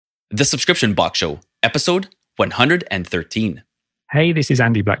The Subscription Box Show, episode 113. Hey, this is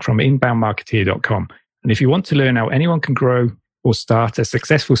Andy Black from inboundmarketeer.com. And if you want to learn how anyone can grow or start a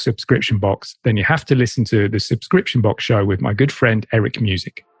successful subscription box, then you have to listen to the Subscription Box Show with my good friend, Eric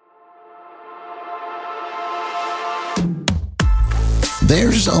Music.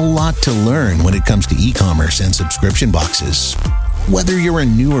 There's a lot to learn when it comes to e-commerce and subscription boxes. Whether you're a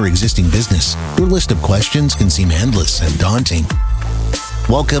new or existing business, your list of questions can seem endless and daunting.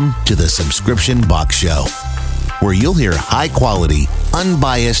 Welcome to the Subscription Box Show, where you'll hear high-quality,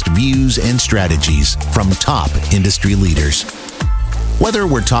 unbiased views and strategies from top industry leaders. Whether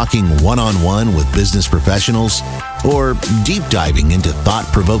we're talking one-on-one with business professionals or deep diving into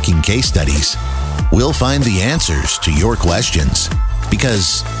thought-provoking case studies, we'll find the answers to your questions,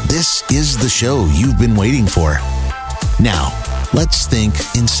 because this is the show you've been waiting for. Now, let's think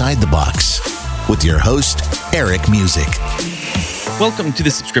inside the box with your host, Eric Music. Welcome to the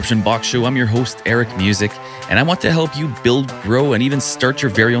Subscription Box Show. I'm your host, Eric Music, and I want to help you build, grow, and even start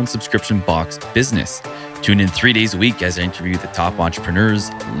your very own subscription box business. Tune in 3 days a week as I interview the top entrepreneurs,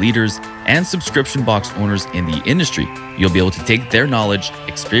 leaders, and subscription box owners in the industry. You'll be able to take their knowledge,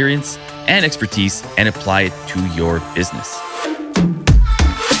 experience, and expertise and apply it to your business.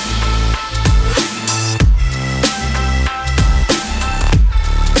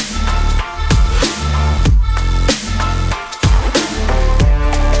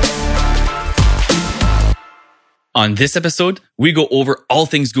 On this episode, we go over all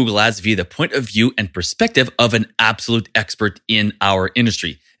things Google Ads via the point of view and perspective of an absolute expert in our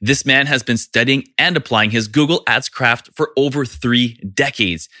industry. This man has been studying and applying his Google Ads craft for over 3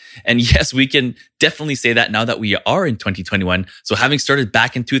 decades. And yes, we can definitely say that now that we are in 2021. So having started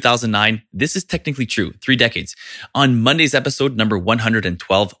back in 2009, this is technically true, 3 decades. On Monday's episode, number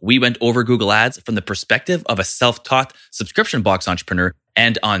 112, we went over Google Ads from the perspective of a self-taught subscription box entrepreneur.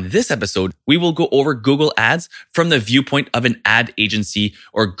 And on this episode, we will go over Google Ads from the viewpoint of an ad agency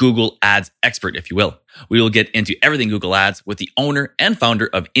or Google Ads expert, if you will. We will get into everything Google Ads with the owner and founder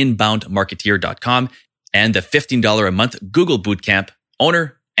of inboundmarketeer.com and the $15 a month Google Bootcamp,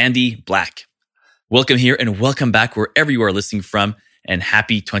 owner Andy Black. Welcome here and welcome back wherever you are listening from, and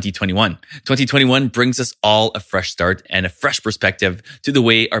happy 2021. 2021 brings us all a fresh start and a fresh perspective to the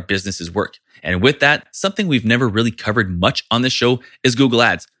way our businesses work. And with that, something we've never really covered much on this show is Google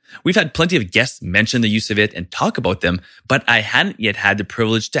Ads. We've had plenty of guests mention the use of it and talk about them, but I hadn't yet had the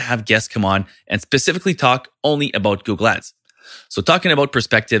privilege to have guests come on and specifically talk only about Google Ads. So talking about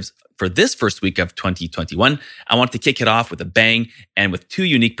perspectives for this first week of 2021, I want to kick it off with a bang and with 2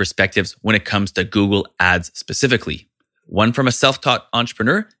 unique perspectives when it comes to Google Ads specifically. One from a self-taught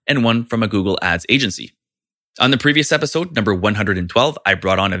entrepreneur and one from a Google Ads agency. On the previous episode, number 112, I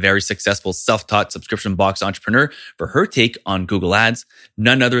brought on a very successful self-taught subscription box entrepreneur for her take on Google Ads,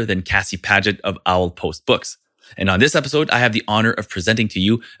 none other than Cassie Paget of Owl Post Books. And on this episode, I have the honor of presenting to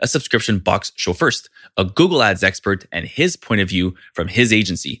you a subscription box show first, a Google Ads expert and his point of view from his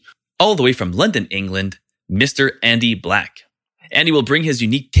agency, all the way from London, England, Mr. Andy Black. Andy will bring his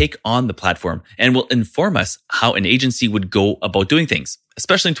unique take on the platform and will inform us how an agency would go about doing things,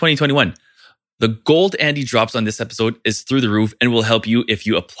 especially in 2021. The gold Andy drops on this episode is through the roof and will help you if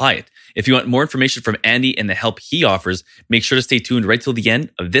you apply it. If you want more information from Andy and the help he offers, make sure to stay tuned right till the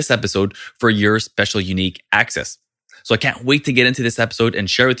end of this episode for your special unique access. So I can't wait to get into this episode and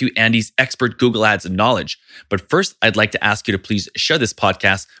share with you Andy's expert Google Ads knowledge. But first, I'd like to ask you to please share this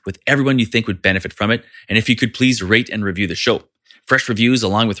podcast with everyone you think would benefit from it. And if you could please rate and review the show. Fresh reviews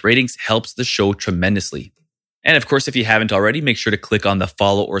along with ratings helps the show tremendously. And of course, if you haven't already, make sure to click on the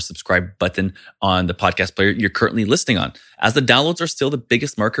follow or subscribe button on the podcast player you're currently listening on, as the downloads are still the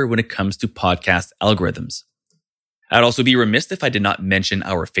biggest marker when it comes to podcast algorithms. I'd also be remiss if I did not mention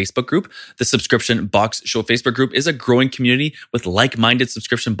our Facebook group. The Subscription Box Show Facebook group is a growing community with like-minded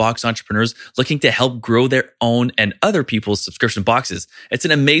subscription box entrepreneurs looking to help grow their own and other people's subscription boxes. It's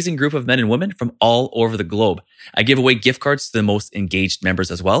an amazing group of men and women from all over the globe. I give away gift cards to the most engaged members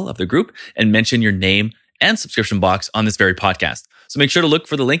as well of the group and mention your name and subscription box on this very podcast. So make sure to look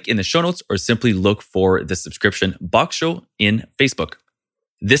for the link in the show notes or simply look for the Subscription Box Show in Facebook.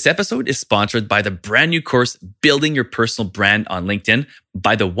 This episode is sponsored by the brand new course, Building Your Personal Brand on LinkedIn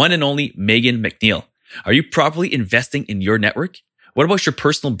by the one and only Megan McNeil. Are you properly investing in your network? What about your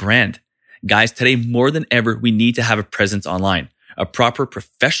personal brand? Guys, today more than ever, we need to have a presence online, a proper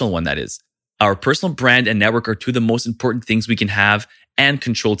professional one that is. Our personal brand and network are 2 of the most important things we can have and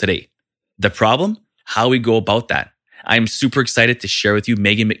control today. The problem? How we go about that. I'm super excited to share with you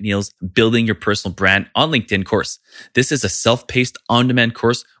Megan McNeil's Building Your Personal Brand on LinkedIn course. This is a self-paced, on-demand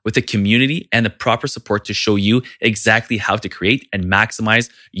course with a community and the proper support to show you exactly how to create and maximize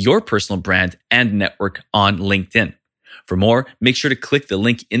your personal brand and network on LinkedIn. For more, make sure to click the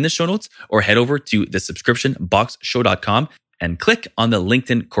link in the show notes or head over to thesubscriptionboxshow.com and click on the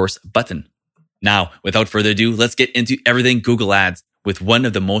LinkedIn course button. Now, without further ado, let's get into everything Google Ads with one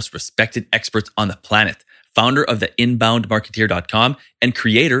of the most respected experts on the planet, founder of the inboundmarketeer.com and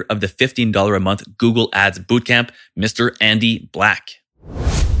creator of the $15 a month Google Ads Bootcamp, Mr. Andy Black.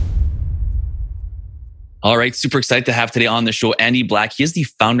 All right, super excited to have today on the show Andy Black. He is the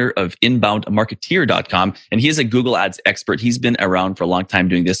founder of inboundmarketeer.com, and he is a Google Ads expert. He's been around for a long time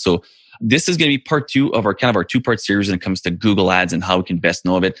doing this. So this is going to be part 2 of our two-part series when it comes to Google Ads and how we can best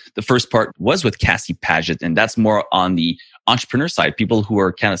know of it. The first part was with Cassie Paget, and that's more on the entrepreneur side, people who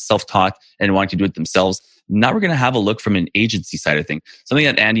are kind of self-taught and wanting to do it themselves. Now we're going to have a look from an agency side of things, something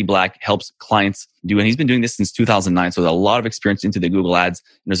that Andy Black helps clients do. And he's been doing this since 2009. So there's a lot of experience into the Google Ads.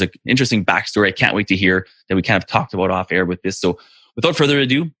 And there's an interesting backstory I can't wait to hear that we kind of talked about off air with this. So without further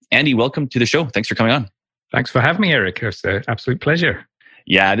ado, Andy, welcome to the show. Thanks for coming on. Thanks for having me, Eric. It's an absolute pleasure.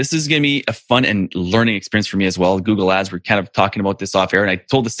 Yeah, this is going to be a fun and learning experience for me as well. Google Ads, we're kind of talking about this off air. And I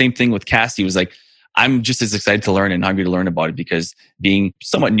told the same thing with Cassie. It was like, I'm just as excited to learn and hungry to learn about it because being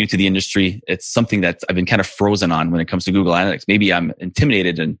somewhat new to the industry, it's something that I've been kind of frozen on when it comes to Google Analytics. Maybe I'm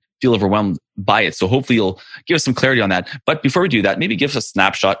intimidated and feel overwhelmed by it. So hopefully you'll give us some clarity on that. But before we do that, maybe give us a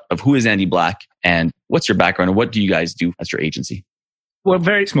snapshot of who is Andy Black and what's your background and what do you guys do as your agency? Well,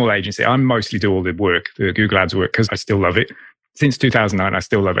 very small agency. I mostly do all the work, the Google Ads work, because I still love it. Since 2009, I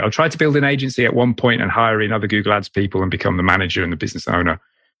still love it. I tried to build an agency at one point and hire in other Google Ads people and become the manager and the business owner.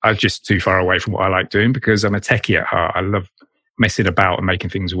 I was just too far away from what I like doing because I'm a techie at heart. I love messing about and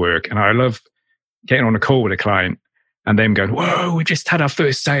making things work. And I love getting on a call with a client and them going, whoa, we just had our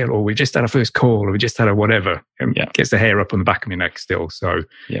first sale or we just had our first call or we just had a whatever. And it gets the hair up on the back of my neck still. So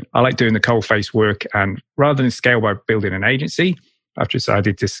I like doing the coalface work. And rather than scale by building an agency, I've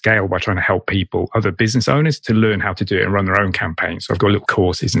decided to scale by trying to help people, other business owners, to learn how to do it and run their own campaigns. So I've got little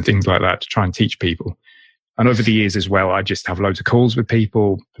courses and things like that to try and teach people. And over the years as well, I just have loads of calls with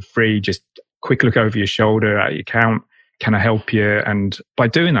people for free, just quick look over your shoulder at your account. Can I help you? And by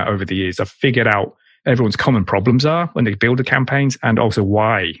doing that over the years, I've figured out everyone's common problems are when they build the campaigns and also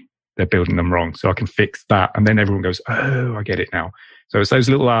why they're building them wrong. So I can fix that. And then everyone goes, oh, I get it now. So it's those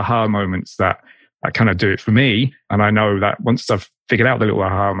little aha moments that kind of do it for me. And I know that once I've figured out the little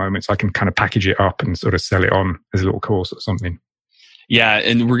aha moments, I can kind of package it up and sort of sell it on as a little course or something. Yeah.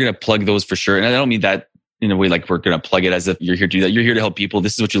 And we're going to plug those for sure. And I don't mean that in a way like we're going to plug it as if you're here to do that. You're here to help people.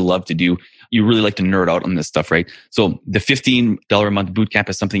 This is what you love to do. You really like to nerd out on this stuff, right? So the $15 a month bootcamp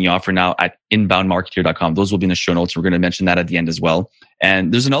is something you offer now at inboundmarketeer.com. Those will be in the show notes. We're going to mention that at the end as well.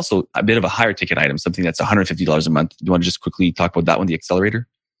 And there's also a bit of a higher ticket item, something that's $150 a month. Do you want to just quickly talk about that one, the accelerator?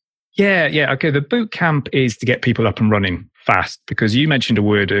 Yeah. Okay. The bootcamp is to get people up and running fast because you mentioned a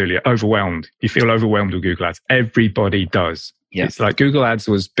word earlier, overwhelmed. You feel overwhelmed with Google Ads. Everybody does. Yeah. It's like Google Ads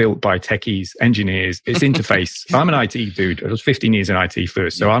was built by techies, engineers. Its interface. I'm an IT dude. I was 15 years in IT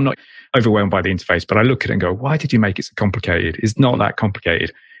first. So I'm not overwhelmed by the interface, but I look at it and go, why did you make it so complicated? It's not that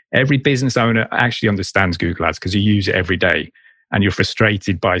complicated. Every business owner actually understands Google Ads because you use it every day and you're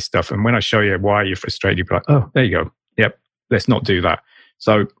frustrated by stuff. And when I show you why you're frustrated, you'll be like, oh, there you go. Yep. Let's not do that.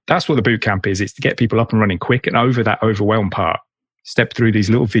 So that's what the bootcamp is. It's to get people up and running quick and over that overwhelm part. Step through these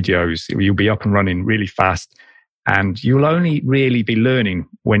little videos. You'll be up and running really fast. And you'll only really be learning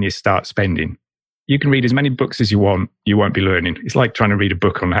when you start spending. You can read as many books as you want. You won't be learning. It's like trying to read a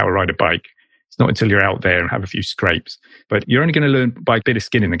book on how to ride a bike. It's not until you're out there and have a few scrapes. But you're only going to learn by a bit of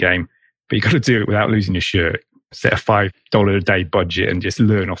skin in the game. But you've got to do it without losing your shirt. Set a $5 a day budget and just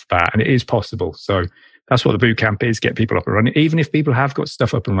learn off that. And it is possible. So that's what the bootcamp is, get people up and running. Even if people have got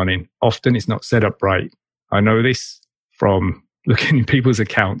stuff up and running, often it's not set up right. I know this from looking at people's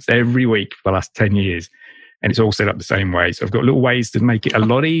accounts every week for the last 10 years. And it's all set up the same way. So I've got little ways to make it a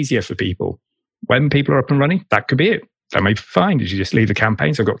lot easier for people. When people are up and running, that could be it. That may be fine. Did you just leave the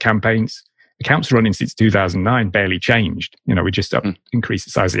campaigns? I've got campaigns, accounts running since 2009, barely changed. We just increased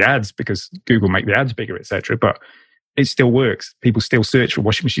the size of the ads because Google make the ads bigger, etc. But it still works. People still search for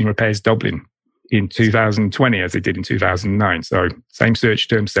washing machine repairs Dublin in 2020 as they did in 2009. So same search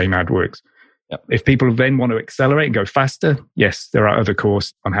term, same ad works. Yep. If people then want to accelerate and go faster, yes, there are other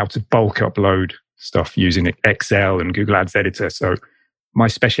courses on how to bulk upload stuff using Excel and Google Ads Editor. So my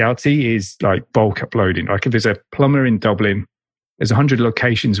specialty is like bulk uploading. Like if there's a plumber in Dublin, there's 100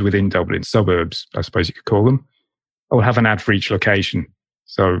 locations within Dublin, suburbs, I suppose you could call them. I will have an ad for each location.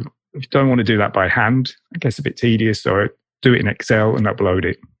 So If you don't want to do that by hand, I guess a bit tedious, so do it in Excel and upload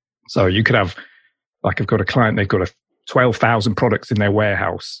it. So you could have, like I've got a client, they've got 12,000 products in their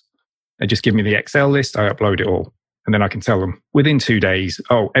warehouse. They just give me the Excel list, I upload it all. And then I can tell them within 2 days,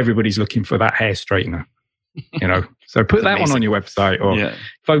 oh, everybody's looking for that hair straightener. So put that one on your website or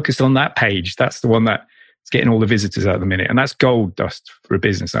focus on that page. That's the one that's getting all the visitors at the minute. And that's gold dust for a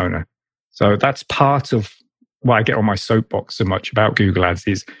business owner. So that's part of why I get on my soapbox so much about Google Ads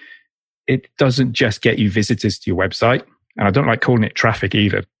is it doesn't just get you visitors to your website. And I don't like calling it traffic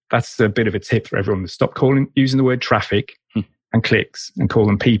either. That's a bit of a tip for everyone to stop using the word traffic and clicks and call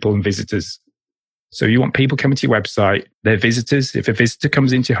them people and visitors. So you want people coming to your website, they're visitors. If a visitor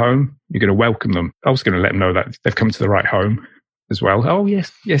comes into your home, you're going to welcome them. I was going to let them know that they've come to the right home as well. Oh,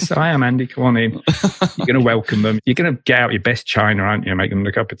 yes, I am Andy. Come on in. You're going to welcome them. You're going to get out your best china, aren't you? Make them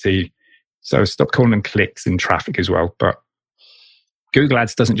a cup of tea. So stop calling them clicks and traffic as well. But Google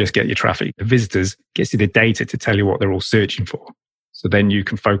Ads doesn't just get you traffic. The visitors gets you the data to tell you what they're all searching for. So then you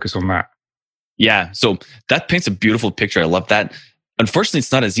can focus on that. Yeah. So that paints a beautiful picture. I love that. Unfortunately,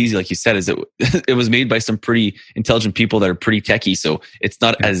 it's not as easy, like you said, as it was made by some pretty intelligent people that are pretty techie. So it's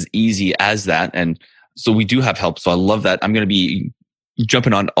not as easy as that. And so we do have help. So I love that. I'm going to be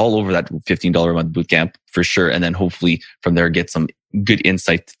jumping on all over that $15 a month bootcamp for sure. And then hopefully from there, get some good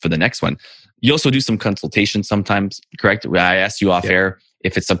insight for the next one. You also do some consultations sometimes, correct? I asked you off air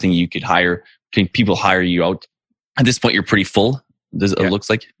if it's something you could hire. Can people hire you out? At this point, you're pretty full. It looks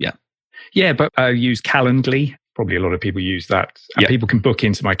like, Yeah, but I use Calendly. Probably a lot of people use that. And people can book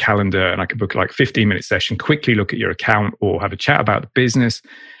into my calendar and I can book like a 15-minute session, quickly look at your account or have a chat about the business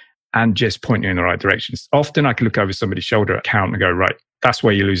and just point you in the right directions. Often I can look over somebody's shoulder account and go, right, that's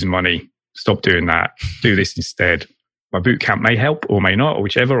where you're losing money. Stop doing that. Do this instead. My boot camp may help or may not, or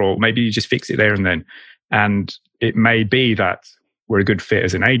whichever, or maybe you just fix it there and then. And it may be that we're a good fit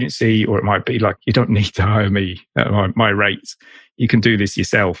as an agency, or it might be like, you don't need to hire me at my rates. You can do this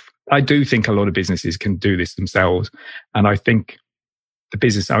yourself. I do think a lot of businesses can do this themselves. And I think the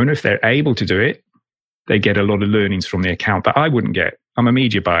business owner, if they're able to do it, they get a lot of learnings from the account that I wouldn't get. I'm a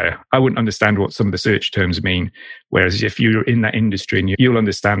media buyer. I wouldn't understand what some of the search terms mean. Whereas if you're in that industry, and you'll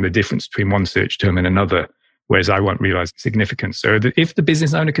understand the difference between one search term and another, whereas I won't realize significance. So if the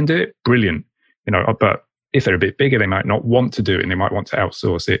business owner can do it, brilliant. But if they're a bit bigger, they might not want to do it and they might want to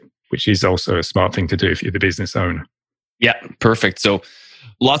outsource it, which is also a smart thing to do if you're the business owner. Yeah, perfect. So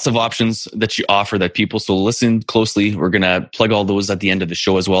lots of options that you offer that people. So listen closely. We're going to plug all those at the end of the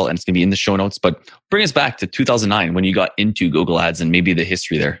show as well. And it's going to be in the show notes. But bring us back to 2009 when you got into Google Ads and maybe the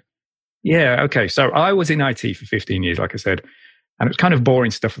history there. Yeah. Okay. So I was in IT for 15 years, like I said, and it was kind of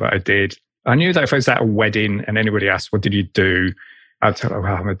boring stuff that I did. I knew that if I was at a wedding and anybody asked, what did you do? I'd tell them,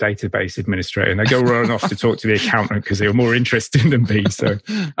 well, I'm a database administrator. And they go run off to talk to the accountant because they were more interested than me. So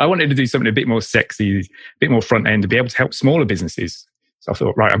I wanted to do something a bit more sexy, a bit more front end to be able to help smaller businesses. So I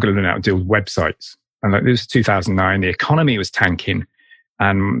thought, right, I'm going to learn how to deal with websites. And this was 2009. The economy was tanking.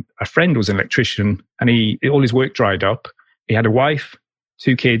 And a friend was an electrician and all his work dried up. He had a wife,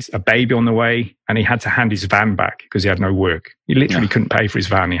 2 kids, a baby on the way, and he had to hand his van back because he had no work. He literally couldn't pay for his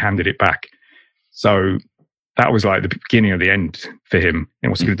van. He handed it back. So that was like the beginning of the end for him.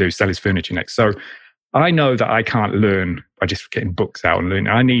 And what's he going to do? Sell his furniture next. So I know that I can't learn by just getting books out and learning.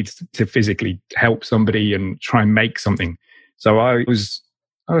 I need to physically help somebody and try and make something. So I was,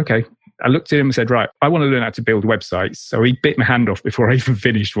 okay. I looked at him and said, right, I want to learn how to build websites. So he bit my hand off before I even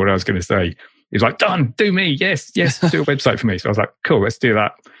finished what I was going to say. He was like, done, do me. Yes, do a website for me. So I was like, cool, let's do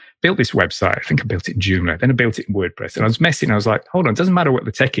that. Built this website. I think I built it in Joomla. Then I built it in WordPress. And I was messing. I was like, hold on, it doesn't matter what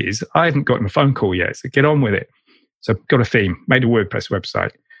the tech is. I haven't gotten a phone call yet. So get on with it. So got a theme, made a WordPress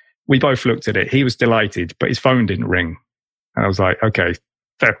website. We both looked at it. He was delighted, but his phone didn't ring. And I was like, okay,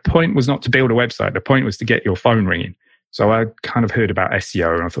 the point was not to build a website. The point was to get your phone ringing. So I kind of heard about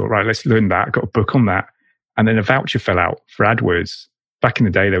SEO and I thought, right, let's learn that. I got a book on that. And then a voucher fell out for AdWords. Back in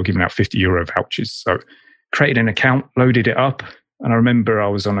the day, they were giving out €50 vouchers. So created an account, loaded it up. And I remember I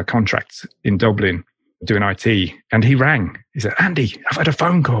was on a contract in Dublin doing IT and he rang. He said, Andy, I've had a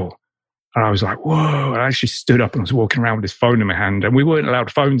phone call. And I was like, whoa. And I actually stood up and was walking around with this phone in my hand. And we weren't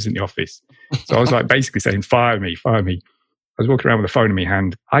allowed phones in the office. So I was like basically saying, fire me. I was walking around with a phone in my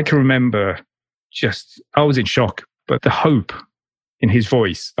hand. I can remember I was in shock. But the hope in his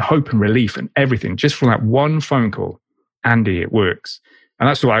voice, the hope and relief and everything, just from that one phone call, Andy, it works. And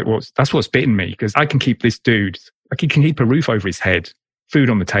that's what's bitten me because I can keep this dude, he can keep a roof over his head, food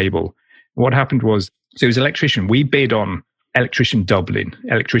on the table. What happened was, so he was an electrician. We bid on Electrician Dublin,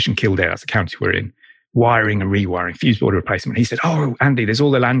 Electrician Kildare, that's the county we're in. wiring and rewiring, fuse board replacement. He said, oh, Andy, there's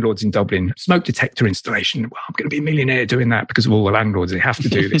all the landlords in Dublin, smoke detector installation. Well, I'm going to be a millionaire doing that because of all the landlords. They have to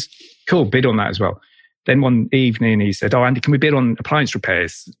do this. Cool, bid on that as well. Then one evening he said, oh, Andy, can we bid on appliance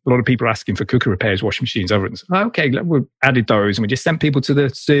repairs? A lot of people are asking for cooker repairs, washing machines, ovens. Oh, okay, we added those and we just sent people to the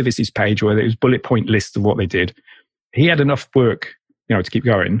services page where there was bullet point lists of what they did. He had enough work, to keep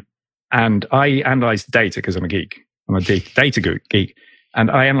going. And I analyzed the data because I'm a geek. I'm a data geek. And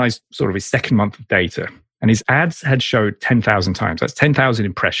I analyzed sort of his second month of data. And his ads had showed 10,000 times. That's 10,000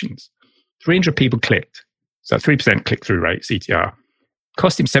 impressions. 300 people clicked. So 3% click-through rate, CTR.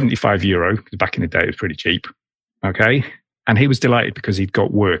 Cost him €75, because back in the day it was pretty cheap. Okay. And he was delighted because he'd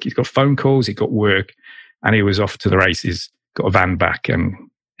got work. He's got phone calls, he got work, and he was off to the races, got a van back and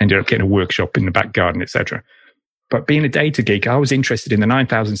ended up getting a workshop in the back garden, etc. But being a data geek, I was interested in the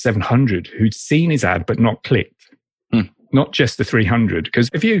 9,700 who'd seen his ad but not clicked. Not just the 300. Because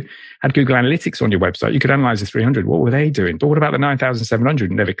if you had Google Analytics on your website, you could analyze the 300. What were they doing? But what about the 9,700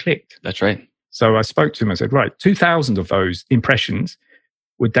 who never clicked? That's right. So I spoke to him. I said, right, 2,000 of those impressions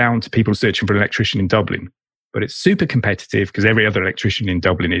were down to people searching for an electrician in Dublin. But it's super competitive because every other electrician in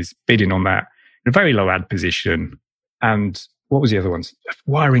Dublin is bidding on that in a very low ad position. And what was the other ones?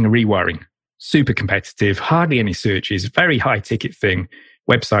 Wiring and rewiring. Super competitive, hardly any searches, very high ticket thing.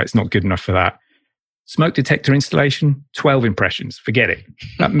 Website's not good enough for that. Smoke detector installation, 12 impressions. Forget it.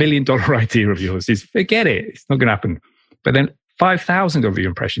 That $1 million idea of yours is forget it. It's not going to happen. But then 5,000 of your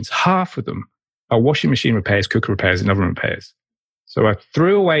impressions, half of them are washing machine repairs, cooker repairs, and oven repairs. So I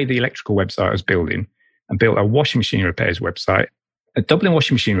threw away the electrical website I was building and built a washing machine repairs website, a Dublin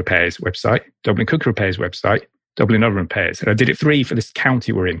washing machine repairs website, Dublin cooker repairs website, Dublin oven repairs. And I did it 3 for this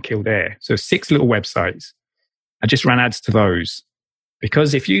county we're in, Kildare. So 6 little websites. I just ran ads to those.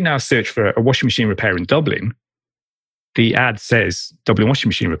 Because if you now search for a washing machine repair in Dublin, the ad says Dublin washing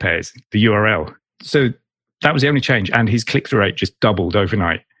machine repairs, the URL. So that was the only change. And his click-through rate just doubled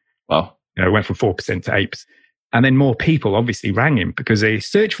overnight. Wow. It went from 4% to 8%. And then more people obviously rang him because they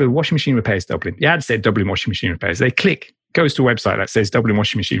searched for washing machine repairs Dublin. The ad said Dublin washing machine repairs. They click, goes to a website that says Dublin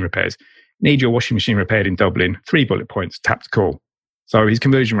washing machine repairs. Need your washing machine repaired in Dublin. 3 bullet points, tap to call. So his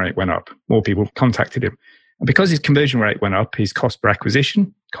conversion rate went up. More people contacted him. And because his conversion rate went up, his cost per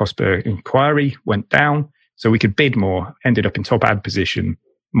acquisition, cost per inquiry went down. So we could bid more, ended up in top ad position,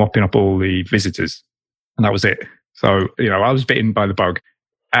 mopping up all the visitors. And that was it. So, I was bitten by the bug.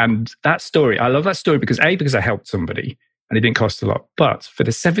 And that story, I love that story because I helped somebody and it didn't cost a lot. But for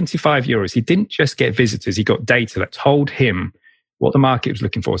the €75, he didn't just get visitors. He got data that told him what the market was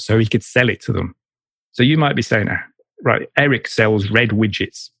looking for so he could sell it to them. So you might be saying, right, Eric sells red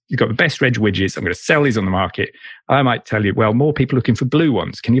widgets. You've got the best red widgets. I'm going to sell these on the market. I might tell you, well, more people are looking for blue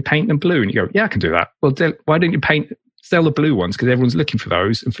ones. Can you paint them blue? And you go, yeah, I can do that. Well, why don't you sell the blue ones? Because everyone's looking for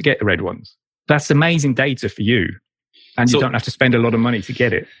those and forget the red ones. That's amazing data for you. And you don't have to spend a lot of money to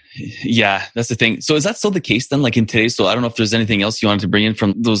get it. Yeah, that's the thing. So is that still the case then? Like in today's, so I don't know if there's anything else you wanted to bring in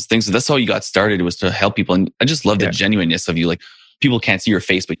from those things. So that's how you got started, was to help people. And I just love the genuineness of you. Like people can't see your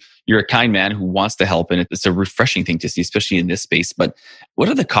face, but you're a kind man who wants to help. And it's a refreshing thing to see, especially in this space. But what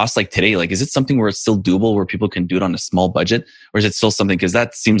are the costs like today? Like, is it something where it's still doable, where people can do it on a small budget? Or is it still something, because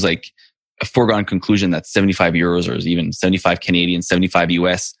that seems like a foregone conclusion that €75 or even 75 Canadian, 75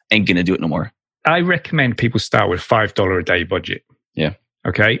 US ain't going to do it no more. I recommend people start with $5 a day budget. Yeah.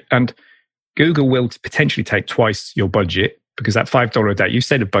 Okay. And Google will potentially take twice your budget because that $5 a day, you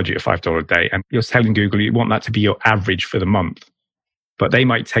set a budget of $5 a day and you're telling Google you want that to be your average for the month. But they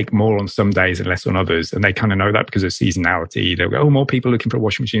might take more on some days and less on others. And they kind of know that because of seasonality. They'll go, oh, more people looking for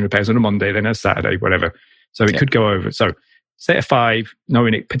washing machine repairs on a Monday than a Saturday, whatever. So it could go over. So set a 5,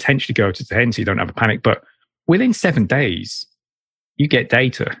 knowing it potentially go to 10 so you don't have a panic. But within 7 days, you get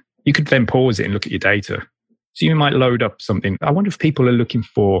data. You could then pause it and look at your data. So you might load up something. I wonder if people are looking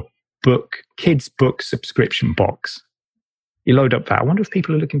for kids' book subscription box. You load up that. I wonder if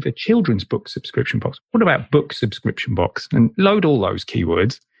people are looking for children's book subscription box. What about book subscription box? And load all those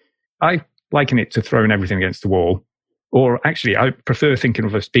keywords. I liken it to throwing everything against the wall. Or actually, I prefer thinking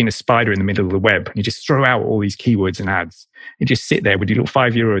of us being a spider in the middle of the web. And you just throw out all these keywords and ads. You just sit there with your little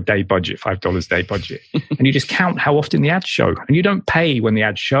 €5 a day budget, $5 a day budget. And you just count how often the ads show. And you don't pay when the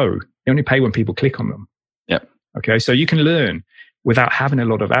ads show. You only pay when people click on them. Yep. Okay. So you can learn without having a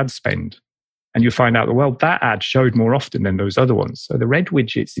lot of ad spend. And you find out that, well, that ad showed more often than those other ones. So the red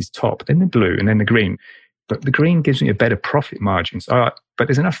widgets is top, then the blue, and then the green. But the green gives me a better profit margin. So, but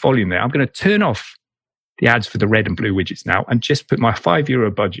there's enough volume there. I'm going to turn off the ads for the red and blue widgets now and just put my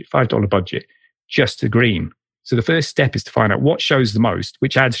 €5 budget, $5 budget, just to green. So the first step is to find out what shows the most,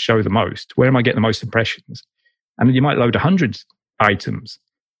 which ads show the most, where am I getting the most impressions? And then you might load 100 items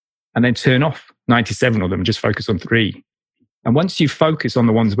and then turn off 97 of them, just focus on 3. And once you focus on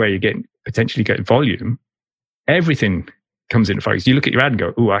the ones where you're potentially getting volume, everything comes into focus. You look at your ad and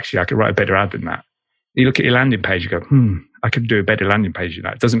go, oh, actually, I could write a better ad than that. You look at your landing page, you go, I could do a better landing page than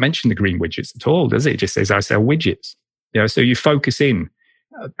that. It doesn't mention the green widgets at all, does it? It just says, I sell widgets. So you focus in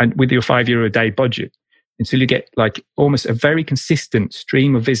and with your €5 a day budget until you get like almost a very consistent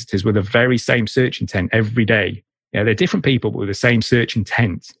stream of visitors with a very same search intent every day. They're different people, but with the same search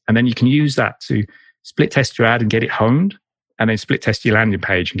intent. And then you can use that to split test your ad and get it honed, and then split test your landing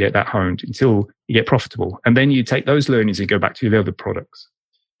page and get that honed until you get profitable. And then you take those learnings and go back to the other products.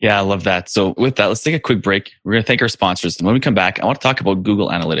 Yeah, I love that. So with that, let's take a quick break. We're going to thank our sponsors. And when we come back, I want to talk about Google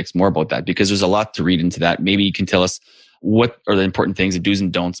Analytics, more about that, because there's a lot to read into that. Maybe you can tell us what are the important things, the do's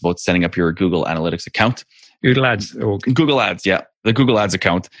and don'ts about setting up your Google Analytics account. Google Ads. Google Ads, yeah. The Google Ads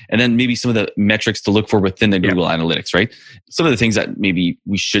account. And then maybe some of the metrics to look for within the Google Analytics, right? Some of the things that maybe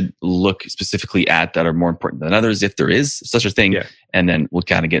we should look specifically at that are more important than others, if there is such a thing. Yeah. And then we'll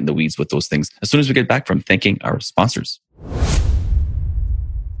kind of get in the weeds with those things as soon as we get back from thanking our sponsors.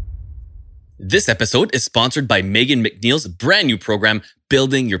 This episode is sponsored by Megan McNeil's brand new program,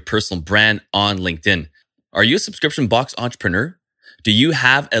 Building Your Personal Brand on LinkedIn. Are you a subscription box entrepreneur? Do you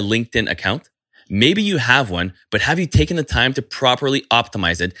have a LinkedIn account? Maybe you have one, but have you taken the time to properly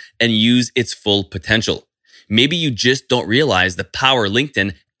optimize it and use its full potential? Maybe you just don't realize the power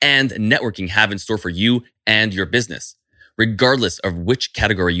LinkedIn and networking have in store for you and your business. Regardless of which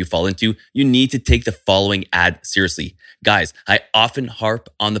category you fall into, you need to take the following ad seriously. Guys, I often harp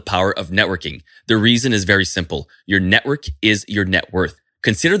on the power of networking. The reason is very simple. Your network is your net worth.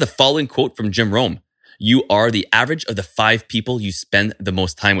 Consider the following quote from Jim Rohn. You are the average of the 5 people you spend the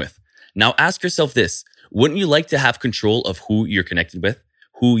most time with. Now ask yourself this, wouldn't you like to have control of who you're connected with,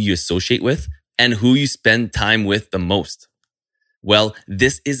 who you associate with, and who you spend time with the most? Well,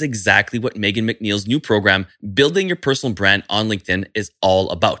 this is exactly what Megan McNeil's new program, Building Your Personal Brand on LinkedIn, is all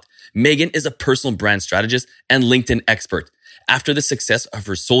about. Megan is a personal brand strategist and LinkedIn expert. After the success of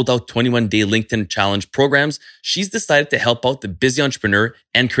her sold-out 21-day LinkedIn Challenge programs, she's decided to help out the busy entrepreneur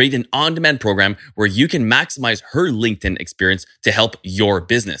and create an on-demand program where you can maximize her LinkedIn experience to help your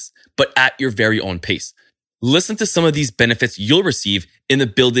business, but at your very own pace. Listen to some of these benefits you'll receive in the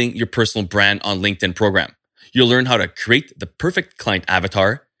Building Your Personal Brand on LinkedIn program. You'll learn how to create the perfect client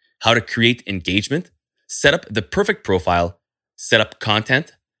avatar, how to create engagement, set up the perfect profile, set up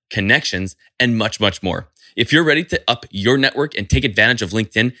content, connections, and much, much more. If you're ready to up your network and take advantage of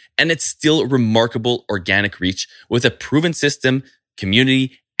LinkedIn and its still remarkable organic reach with a proven system,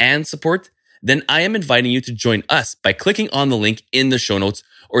 community, and support, then I am inviting you to join us by clicking on the link in the show notes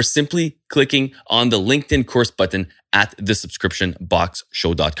or simply clicking on the LinkedIn course button at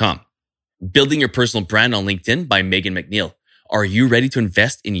thesubscriptionboxshow.com. Building Your Personal Brand on LinkedIn by Megan McNeil. Are you ready to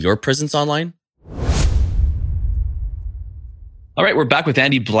invest in your presence online? All right, we're back with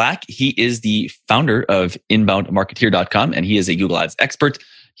Andy Black. He is the founder of inboundmarketeer.com, and he is a Google Ads expert.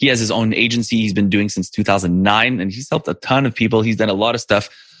 He has his own agency he's been doing since 2009, and he's helped a ton of people. He's done a lot of stuff.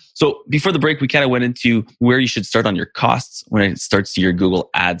 So before the break, we kind of went into where you should start on your costs when it starts to your Google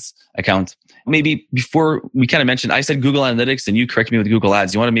Ads account. Maybe before we kind of mentioned, I said Google Analytics and you correct me with Google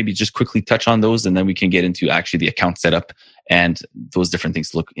Ads. You want to maybe just quickly touch on those and then we can get into actually the account setup and those different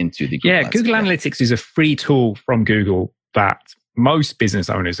things to look into the Google Ads. Google Analytics is a free tool from Google that most business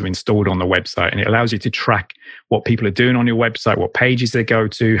owners have installed on the website, and it allows you to track what people are doing on your website, what pages they go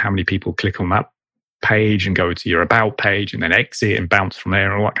to, how many people click on that page and go to your about page and then exit and bounce from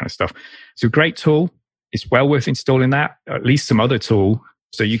there and all that kind of stuff. It's a great tool. It's well worth installing that, at least some other tool,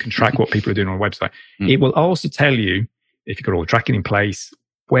 so you can track what people are doing on a website. It will also tell you, if you've got all the tracking in place,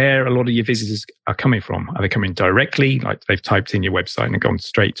 where a lot of your visitors are coming from. Are they coming directly, like they've typed in your website and gone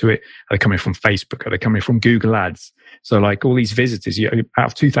straight to it? Are they coming from Facebook? Are they coming from Google Ads? So like all these visitors, out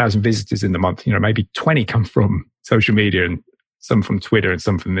of 2,000 visitors in the month, maybe 20 come from social media and some from Twitter and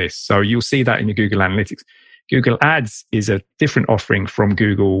some from this. So you'll see that in your Google Analytics. Google Ads is a different offering from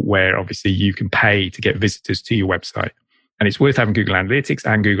Google where obviously you can pay to get visitors to your website. And it's worth having Google Analytics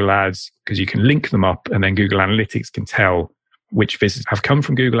and Google Ads because you can link them up and then Google Analytics can tell which visitors have come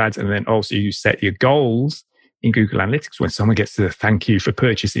from Google Ads. And then also you set your goals in Google Analytics. When someone gets to the thank you for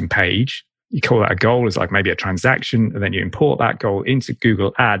purchasing page, you call that a goal as like maybe a transaction. And then you import that goal into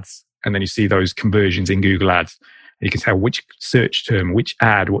Google Ads. And then you see those conversions in Google Ads. And you can tell which search term, which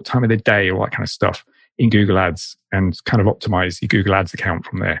ad, what time of the day, all that kind of stuff in Google Ads and kind of optimize your Google Ads account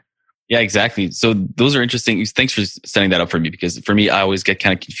from there. Yeah, exactly. So those are interesting. Thanks for setting that up for me because for me, I always get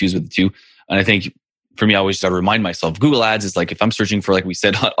kind of confused with the two. And I think for me, I always got to remind myself, Google Ads is like, if I'm searching for, like we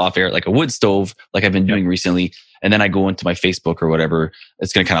said off air, like a wood stove, like I've been doing recently, and then I go into my Facebook or whatever,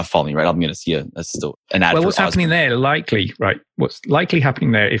 it's going to kind of follow me, right? I'm going to see an ad. Well, what's happening there likely, right? What's likely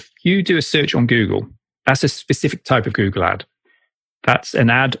happening there, if you do a search on Google, that's a specific type of Google ad. That's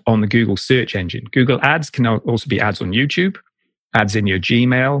an ad on the Google search engine. Google Ads can also be ads on YouTube, ads in your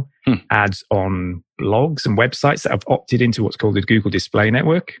Gmail, ads on blogs and websites that have opted into what's called the Google Display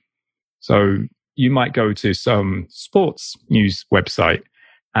Network. So you might go to some sports news website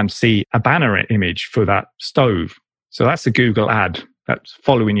and see a banner image for that stove. So that's a Google ad that's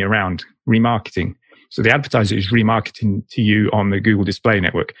following you around, remarketing. So the advertiser is remarketing to you on the Google Display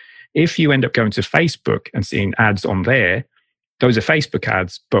Network. If you end up going to Facebook and seeing ads on there, those are Facebook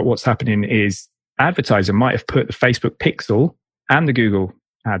ads. But what's happening is advertiser might have put the Facebook pixel and the Google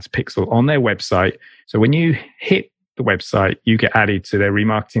Ads pixel on their website. So when you hit the website, you get added to their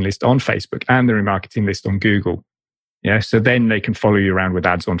remarketing list on Facebook and the remarketing list on Google. Yeah. So then they can follow you around with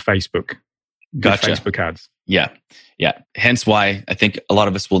ads on Facebook. Gotcha. Facebook ads. Yeah. Yeah. Hence why I think a lot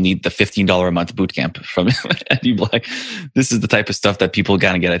of us will need the $15 a month bootcamp from Andy Black. This is the type of stuff that people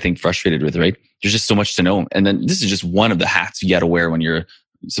kind of get, I think, frustrated with, right? There's just so much to know. And then this is just one of the hats you got to wear when you're a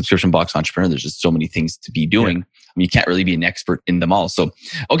subscription box entrepreneur. There's just so many things to be doing. Yeah. I mean, you can't really be an expert in them all. So,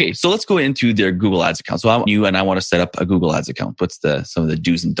 okay. So let's go into their Google Ads account. So I want to set up a Google Ads account. What's some of the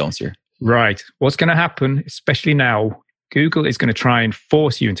do's and don'ts here? Right. What's going to happen, especially now, Google is going to try and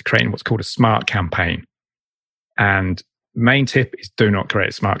force you into creating what's called a smart campaign. And main tip is do not create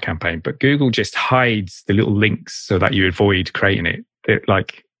a smart campaign. But Google just hides the little links so that you avoid creating it.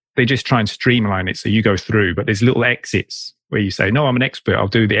 They just try and streamline it so you go through. But there's little exits where you say, no, I'm an expert. I'll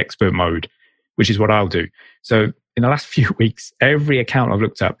do the expert mode, which is what I'll do. So in the last few weeks, every account I've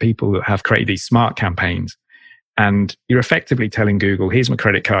looked at, people have created these smart campaigns. And you're effectively telling Google, here's my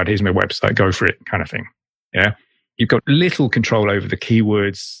credit card, here's my website, go for it kind of thing. Yeah. You've got little control over the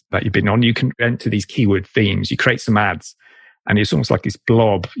keywords that you've been on. You can enter these keyword themes. You create some ads and it's almost like this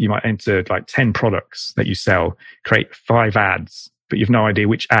blob. You might enter like 10 products that you sell, create 5 ads, but you've no idea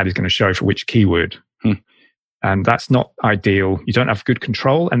which ad is going to show for which keyword. And that's not ideal. You don't have good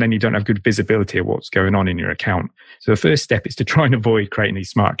control and then you don't have good visibility of what's going on in your account. So the first step is to try and avoid creating these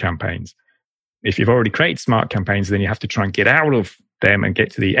smart campaigns. If you've already created smart campaigns, then you have to try and get out of them and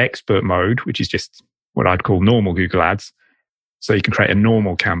get to the expert mode, which is just what I'd call normal Google Ads. So you can create a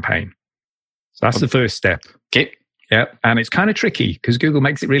normal campaign. So that's the first step. Okay. Yeah. And it's kind of tricky because Google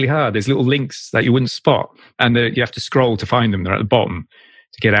makes it really hard. There's little links that you wouldn't spot and you have to scroll to find them. They're at the bottom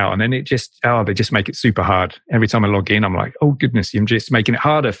to get out. And then they just make it super hard. Every time I log in, I'm like, oh goodness, you're just making it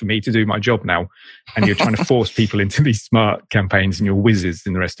harder for me to do my job now. And you're trying to force people into these smart campaigns and you're whizzes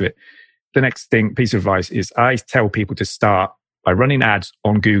and the rest of it. The next piece of advice is I tell people to start by running ads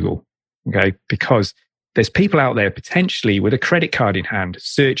on Google. Okay. Because there's people out there potentially with a credit card in hand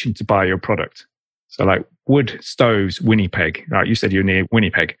searching to buy your product. So like wood stoves, Winnipeg, right? You said you're near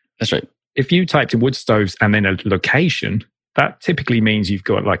Winnipeg. That's right. If you typed in wood stoves and then a location, that typically means you've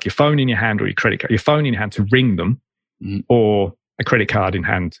got like your phone in your hand or your credit card, your phone in your hand to ring them or a credit card in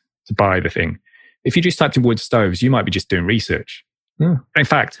hand to buy the thing. If you just typed in wood stoves, you might be just doing research. In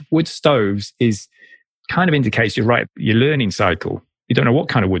fact, wood stoves is kind of indicates you're right, your learning cycle. You don't know what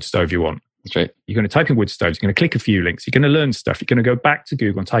kind of wood stove you want. That's right. You're going to type in wood stoves. You're going to click a few links. You're going to learn stuff. You're going to go back to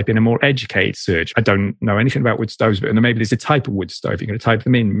Google and type in a more educated search. I don't know anything about wood stoves, but maybe there's a type of wood stove. You're going to type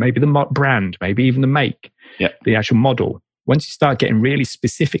them in, maybe the brand, maybe even the make, the actual model. Once you start getting really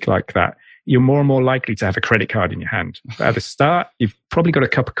specific like that, you're more and more likely to have a credit card in your hand. But at the start, you've probably got a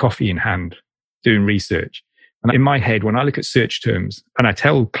cup of coffee in hand doing research. And in my head, when I look at search terms, and I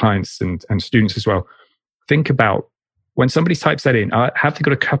tell clients and students as well, think about when somebody types that in, have they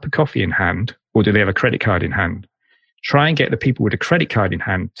got a cup of coffee in hand or do they have a credit card in hand? Try and get the people with a credit card in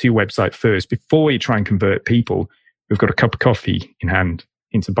hand to your website first before you try and convert people who've got a cup of coffee in hand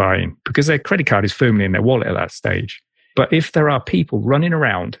into buying because their credit card is firmly in their wallet at that stage. But if there are people running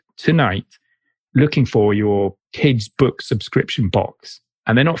around tonight looking for your kids' book subscription box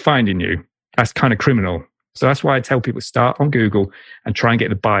and they're not finding you, that's kind of criminal. So that's why I tell people start on Google and try and get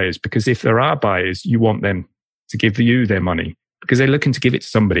the buyers because if there are buyers, you want them to give you their money because they're looking to give it to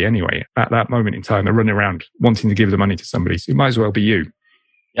somebody anyway. At that moment in time, they're running around wanting to give the money to somebody. So it might as well be you.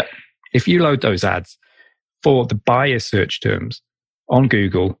 Yep. If you load those ads for the buyer search terms on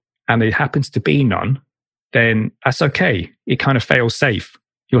Google and there happens to be none, then that's okay. It kind of fails safe.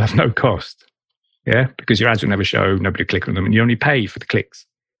 You'll have no cost. Yeah. Because your ads will never show, nobody will click on them and you only pay for the clicks.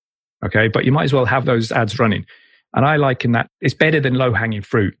 Okay. But you might as well have those ads running. And I liken that it's better than low hanging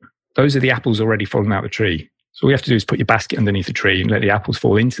fruit. Those are the apples already falling out of the tree. So all you have to do is put your basket underneath the tree and let the apples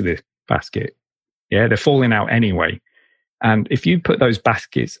fall into the basket. Yeah, they're falling out anyway. And if you put those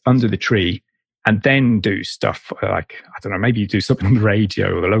baskets under the tree and then do stuff like, I don't know, maybe you do something on the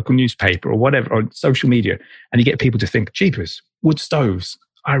radio or the local newspaper or whatever, on social media, and you get people to think, jeepers, wood stoves.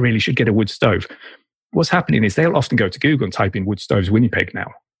 I really should get a wood stove. What's happening is they'll often go to Google and type in wood stoves Winnipeg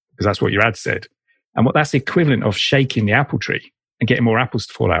now, because that's what your ad said. And what that's the equivalent of shaking the apple tree and getting more apples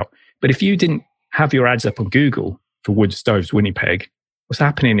to fall out. But if you didn't have your ads up on Google for wood stoves Winnipeg, what's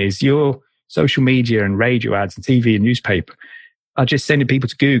happening is your social media and radio ads and TV and newspaper are just sending people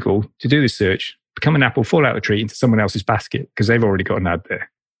to Google to do the search, become an apple, fall out of the tree into someone else's basket because they've already got an ad there.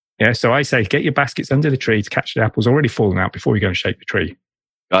 Yeah. So I say, get your baskets under the tree to catch the apples already falling out before you go and shake the tree.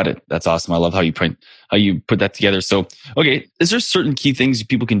 Got it. That's awesome. I love how you put that together. So, okay, is there certain key things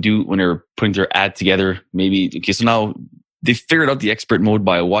people can do when they're putting their ad together? Maybe, okay, so now they figured out the expert mode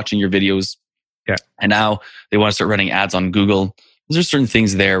by watching your videos. Yeah. And now they want to start running ads on Google. Is there certain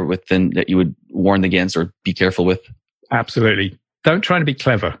things there within that you would warn against or be careful with? Absolutely. Don't try to be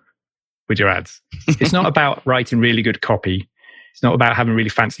clever with your ads. It's not about writing really good copy. It's not about having really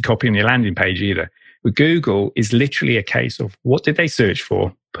fancy copy on your landing page either. With Google is literally a case of what did they search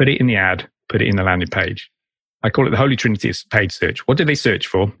for? Put it in the ad, put it in the landing page. I call it the Holy Trinity of paid search. What did they search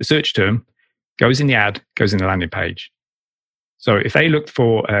for? The search term goes in the ad, goes in the landing page. So if they looked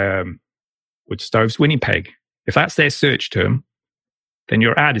for wood stoves Winnipeg, if that's their search term, then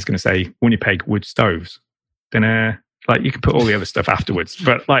your ad is going to say Winnipeg wood stoves. Then like you can put all the other stuff afterwards.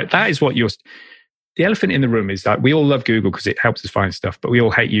 But like that is what the elephant in the room is that we all love Google because it helps us find stuff, but we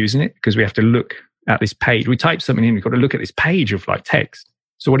all hate using it because we have to look at this page. We type something in, we've got to look at this page of like text.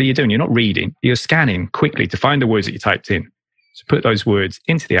 So what are you doing? You're not reading. You're scanning quickly to find the words that you typed in. So put those words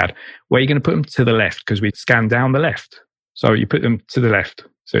into the ad. Where are you going to put them? To the left, because we scan down the left. So you put them to the left.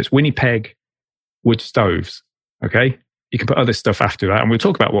 So it's Winnipeg wood stoves. Okay. You can put other stuff after that. And we'll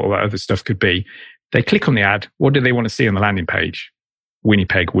talk about what all that other stuff could be. They click on the ad. What do they want to see on the landing page?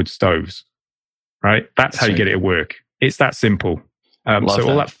 Winnipeg wood stoves. Right? That's how you get it to work. It's that simple. So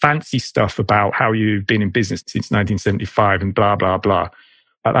all that fancy stuff about how you've been in business since 1975 and blah, blah, blah.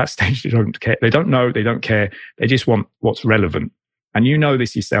 At that stage, they don't care. They don't know. They don't care. They just want what's relevant. And you know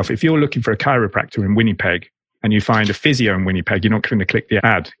this yourself. If you're looking for a chiropractor in Winnipeg and you find a physio in Winnipeg, you're not going to click the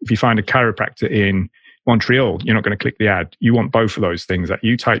ad. If you find a chiropractor in Montreal, you're not going to click the ad. You want both of those things that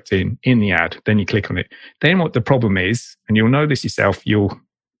you typed in the ad. Then you click on it. Then what the problem is, and you'll know this yourself, you'll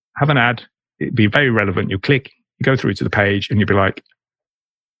have an ad. It'd be very relevant. You'll click, you go through to the page and you'll be like,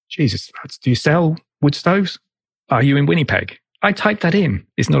 Jesus, do you sell wood stoves? Are you in Winnipeg? I typed that in.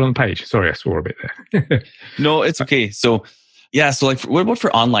 It's not on the page. Sorry, I swore a bit there. No, it's okay. So, yeah. So, like, what about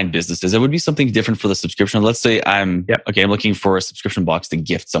for online businesses? It would be something different for the subscription. Let's say I'm looking for a subscription box to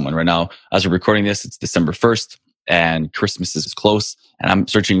gift someone right now. As we're recording this, it's December 1st and Christmas is close, and I'm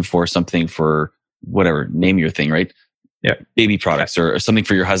searching for something for whatever, name your thing, right? Yeah, baby products or something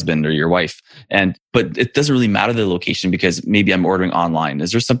for your husband or your wife. But it doesn't really matter the location because maybe I'm ordering online.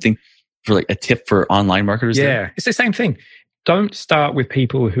 Is there something for like a tip for online marketers? Yeah, there? It's the same thing. Don't start with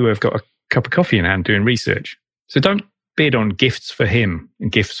people who have got a cup of coffee in hand doing research. So don't bid on gifts for him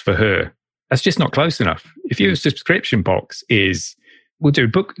and gifts for her. That's just not close enough. If your subscription box we'll do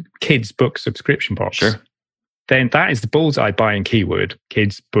kids book subscription box. Sure. Then that is the bullseye buying keyword,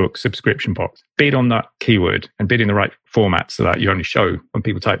 kids book subscription box. Bid on that keyword and bid in the right format so that you only show when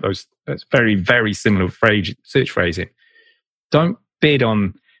people type those. That's very, very similar search phrasing. Don't bid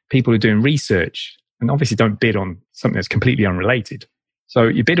on people who are doing research, and obviously don't bid on something that's completely unrelated. So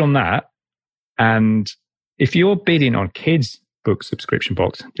you bid on that. And if you're bidding on kids book subscription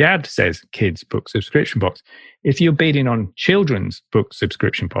box, the ad says kids book subscription box. If you're bidding on children's book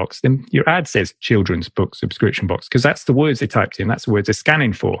subscription box, then your ad says children's book subscription box, because that's the words they typed in. That's the words they're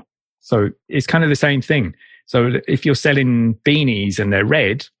scanning for. So it's kind of the same thing. So if you're selling beanies and they're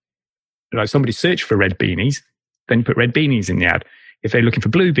red, like somebody searched for red beanies, then you put red beanies in the ad. If they're looking for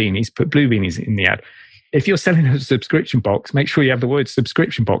blue beanies, put blue beanies in the ad. If you're selling a subscription box, make sure you have the word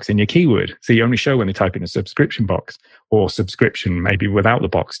subscription box in your keyword. So you only show when they type in a subscription box, or subscription, maybe without the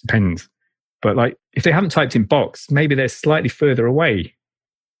box, depends. But like if they haven't typed in box, maybe they're slightly further away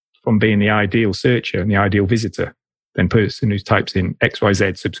from being the ideal searcher and the ideal visitor than person who types in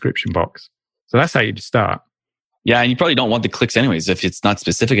XYZ subscription box. So that's how you start. Yeah, and you probably don't want the clicks anyways. If it's not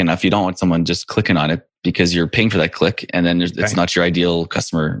specific enough, you don't want someone just clicking on it because you're paying for that click, and then it's not your ideal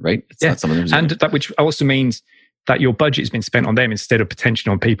customer, right? It's not someone who's... And that, which also means that your budget has been spent on them instead of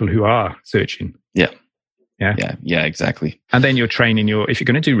potentially on people who are searching. Yeah, exactly. And then you're training if you're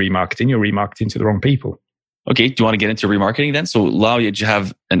going to do remarketing, you're remarketing to the wrong people. Okay, do you want to get into remarketing then? So allow you to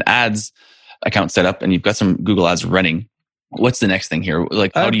have an ads account set up and you've got some Google ads running. What's the next thing here?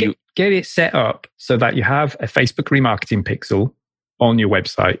 Like, how do you get it set up so that you have a Facebook remarketing pixel on your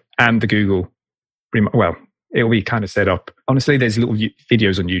website and the Google? Well, it'll be kind of set up. Honestly, there's little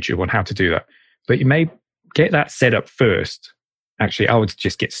videos on YouTube on how to do that, but you may get that set up first. Actually, I would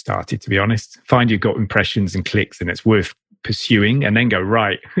just get started, to be honest. Find you've got impressions and clicks and it's worth pursuing, and then go,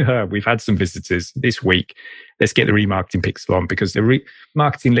 right, we've had some visitors this week. Let's get the remarketing pixel on, because the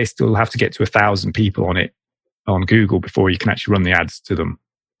remarketing list will have to get to 1,000 people on it on Google before you can actually run the ads to them.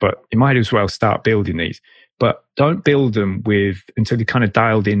 But you might as well start building these. But don't build them until you kind of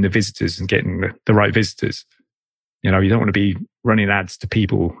dialed in the visitors and getting the right visitors. You don't want to be running ads to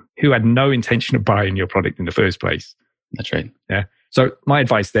people who had no intention of buying your product in the first place. That's right. Yeah. So my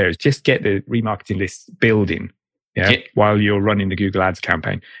advice there is just get the remarketing list building. Yeah. Okay. While you're running the Google Ads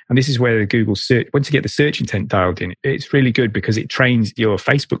campaign. And this is where the Google search, once you get the search intent dialed in, it's really good because it trains your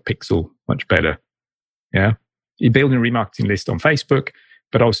Facebook pixel much better. Yeah. You're building a remarketing list on Facebook,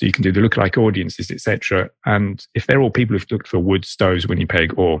 but also you can do the lookalike audiences, etc. And if they're all people who've looked for wood, stoves, Winnie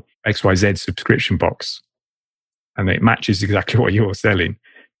Peg, or XYZ subscription box, and it matches exactly what you're selling,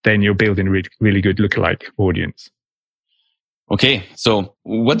 then you're building a really good lookalike audience. Okay, so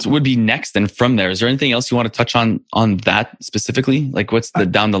what would be next then from there? Is there anything else you want to touch on that specifically? Like, what's the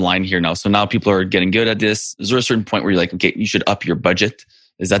down the line here now? So now people are getting good at this. Is there a certain point where you're like, okay, you should up your budget?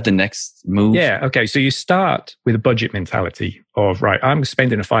 Is that the next move? Yeah. Okay. So you start with a budget mentality of, right, I'm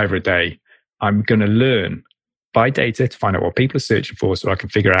spending $5 a day. I'm going to learn by data to find out what people are searching for so I can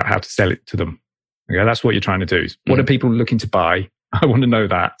figure out how to sell it to them. Okay. That's what you're trying to do. What are people looking to buy? I want to know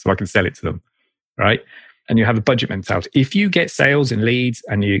that so I can sell it to them. Right. And you have a budget mentality. If you get sales and leads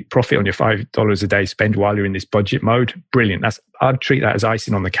and you profit on your $5 a day spend while you're in this budget mode, brilliant. I'd treat that as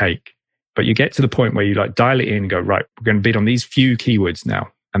icing on the cake. But you get to the point where you like dial it in and go, right, we're going to bid on these few keywords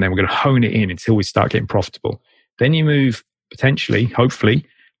now. And then we're going to hone it in until we start getting profitable. Then you move potentially, hopefully,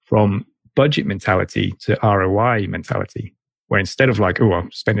 from budget mentality to ROI mentality, where instead of like, oh,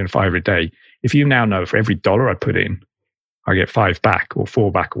 I'm spending $5 a day, if you now know for every $1 I put in, I get $5 back or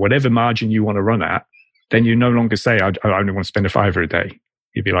 $4 back or whatever margin you want to run at, then you no longer say, I only want to spend $5 a day.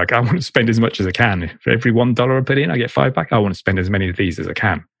 You'd be like, I want to spend as much as I can. For every $1 I put in, I get $5 back. I want to spend as many of these as I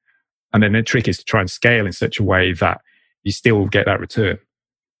can. And then the trick is to try and scale in such a way that you still get that return.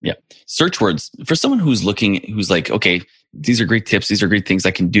 Yeah. Search words. For someone who's like, okay, these are great tips. These are great things.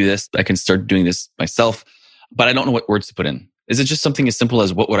 I can do this. I can start doing this myself, but I don't know what words to put in. Is it just something as simple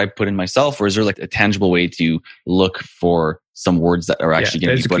as what would I put in myself? Or is there like a tangible way to look for some words that are actually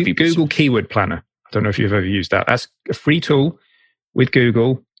going to be what people Google Keyword Planner. I don't know if you've ever used that. That's a free tool with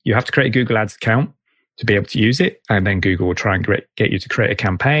Google. You have to create a Google Ads account to be able to use it. And then Google will try and get you to create a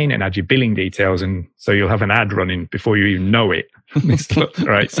campaign and add your billing details. And so you'll have an ad running before you even know it.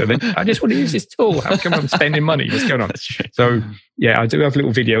 Right. So then I just want to use this tool. How come I'm spending money? What's going on? So yeah, I do have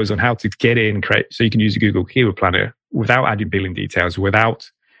little videos on how to get in and create, so you can use a Google Keyword Planner without adding billing details,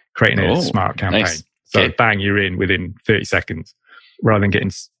 without creating a smart campaign. Nice. So bang, you're in within 30 seconds rather than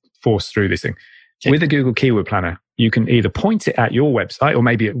getting forced through this thing. Okay. With a Google Keyword Planner, you can either point it at your website or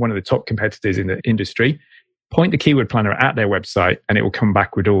maybe at one of the top competitors in the industry, point the Keyword Planner at their website, and it will come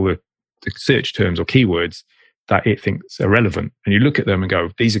back with all the search terms or keywords that it thinks are relevant. And you look at them and go,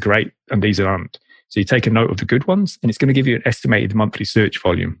 these are great and these aren't. So you take a note of the good ones, and it's going to give you an estimated monthly search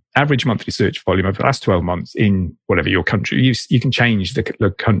volume, average monthly search volume over the last 12 months in whatever your country. You can change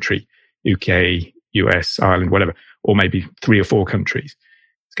the country, UK, US, Ireland, whatever, or maybe 3 or 4 countries.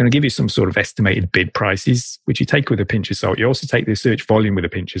 It's going to give you some sort of estimated bid prices, which you take with a pinch of salt. You also take the search volume with a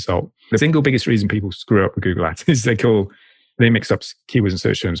pinch of salt. The single biggest reason people screw up with Google Ads is they mix up keywords and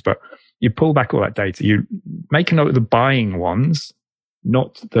search terms. But you pull back all that data. You make a note of the buying ones,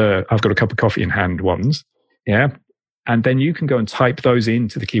 not the I've got a cup of coffee in hand ones. Yeah. And then you can go and type those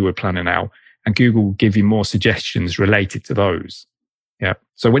into the Keyword Planner now, and Google will give you more suggestions related to those. Yeah.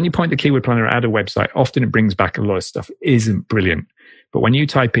 So when you point the Keyword Planner at a website, often it brings back a lot of stuff. It isn't brilliant. But when you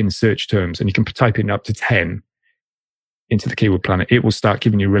type in search terms, and you can type in up to 10 into the Keyword Planner, it will start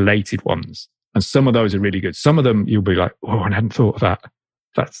giving you related ones. And some of those are really good. Some of them you'll be like, oh, I hadn't thought of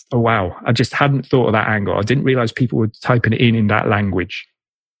that. Oh, wow. I just hadn't thought of that angle. I didn't realize people were typing it in that language.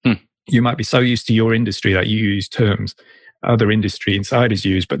 You might be so used to your industry that you use terms other industry insiders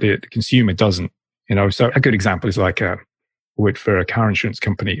use, but the consumer doesn't. So a good example is like I worked for a car insurance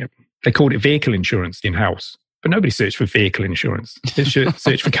company. They called it vehicle insurance in-house. But nobody searched for vehicle insurance. They should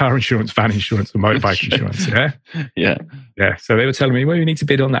search for car insurance, van insurance, or motorbike insurance. Yeah. Yeah. So they were telling me, well, you need to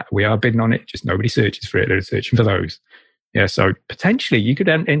bid on that. We are bidding on it. Just nobody searches for it. They're searching for those. Yeah. So potentially you could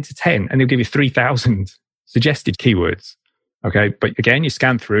enter 10 and they'll give you 3,000 suggested keywords. Okay. But again, you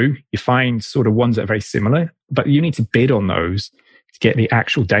scan through, you find sort of ones that are very similar, but you need to bid on those to get the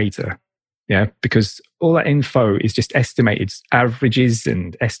actual data. Yeah. Because all that info is just estimated averages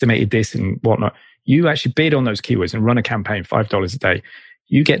and estimated this and whatnot. You actually bid on those keywords and run a campaign, $5 a day.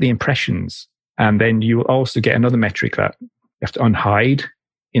 You get the impressions. And then you also get another metric that you have to unhide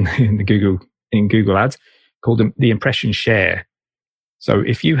in Google Ads called the impression share. So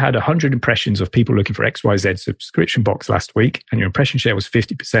if you had 100 impressions of people looking for XYZ subscription box last week and your impression share was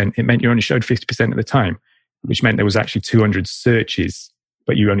 50%, it meant you only showed 50% of the time, which meant there was actually 200 searches,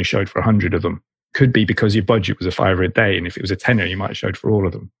 but you only showed for 100 of them. Could be because your budget was $5 a day. And if it was a tenner, you might have showed for all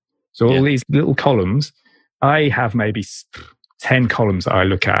of them. So all these little columns, I have maybe 10 columns that I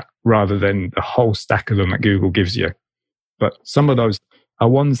look at rather than the whole stack of them that Google gives you. But some of those are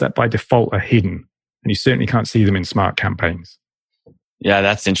ones that by default are hidden, and you certainly can't see them in smart campaigns. Yeah,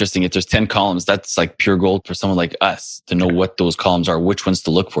 that's interesting. If there's 10 columns, that's like pure gold for someone like us to know what those columns are, which ones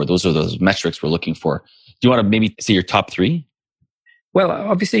to look for. Those are those metrics we're looking for. Do you want to maybe see your top 3? Well,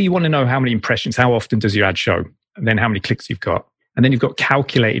 obviously you want to know how many impressions, how often does your ad show, and then how many clicks you've got. And then you've got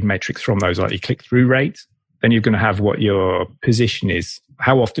calculated metrics from those, like your click-through rate. Then you're going to have what your position is,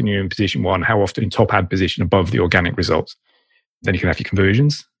 how often you're in position 1, how often in top ad position above the organic results. Then you can have your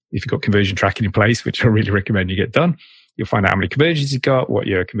conversions. If you've got conversion tracking in place, which I really recommend you get done, you'll find out how many conversions you've got, what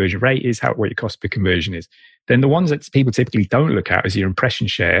your conversion rate is, what your cost per conversion is. Then the ones that people typically don't look at is your impression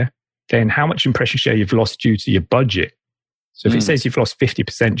share. Then how much impression share you've lost due to your budget. So if it says you've lost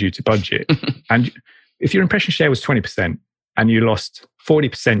 50% due to budget, and if your impression share was 20% and you lost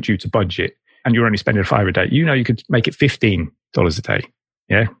 40% due to budget, and you're only spending $5 a day, you could make it $15 a day.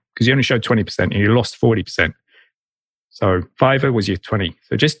 Yeah. Because you only showed 20% and you lost 40%. So $5 was your 20.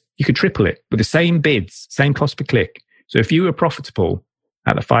 So you could triple it with the same bids, same cost per click. So if you were profitable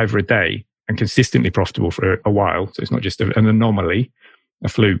at the $5 a day and consistently profitable for a while, so it's not just an anomaly, a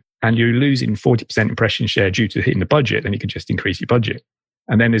fluke, and you're losing 40% impression share due to hitting the budget, then you could just increase your budget.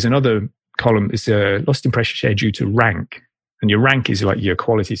 And then there's another column, it's a lost impression share due to rank. And your rank is like your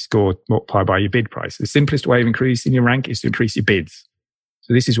quality score multiplied by your bid price. The simplest way of increasing your rank is to increase your bids.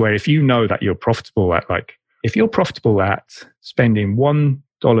 So this is where if you know that you're profitable at if you're profitable at spending $1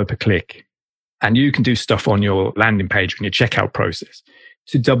 per click and you can do stuff on your landing page and your checkout process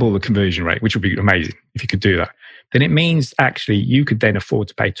to double the conversion rate, which would be amazing if you could do that, then it means actually you could then afford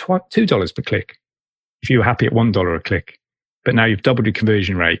to pay $2 per click if you were happy at $1 a click. But now you've doubled your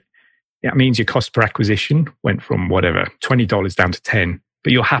conversion rate. That means your cost per acquisition went from $20 down to $10,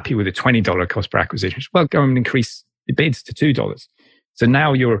 but you're happy with a $20 cost per acquisition. Well, go and increase the bids to $2. So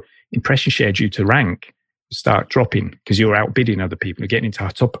now your impression share due to rank will start dropping because you're outbidding other people and getting into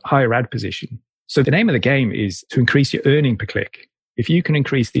a higher ad position. So the name of the game is to increase your earning per click. If you can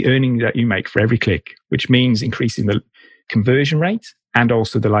increase the earning that you make for every click, which means increasing the conversion rate and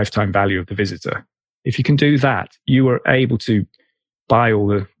also the lifetime value of the visitor. If you can do that, you are able to buy all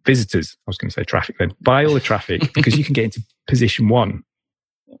the visitors. I was going to say traffic then. Buy all the traffic because you can get into position 1.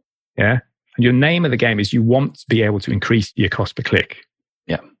 Yeah. And your name of the game is you want to be able to increase your cost per click.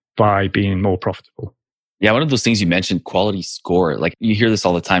 Yeah. By being more profitable. Yeah. One of those things you mentioned, quality score. Like you hear this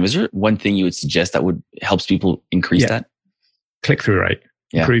all the time. Is there one thing you would suggest that would helps people increase that? Click-through rate.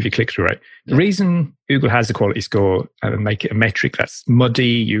 Yeah. Improve your click-through rate. The reason Google has the quality score and make it a metric that's muddy,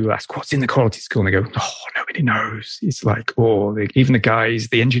 you ask what's in the quality score and they go, nobody knows. It's like, even the guys,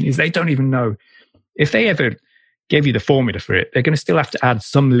 the engineers, they don't even know. If they ever gave you the formula for it, they're going to still have to add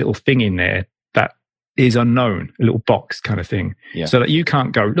some little thing in there that is unknown, a little box kind of thing. Yeah. So that you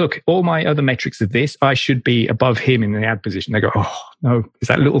can't go, look, all my other metrics are this, I should be above him in the ad position. They go, no, it's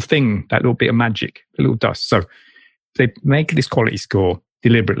that little thing, that little bit of magic, a little dust. So they make this quality score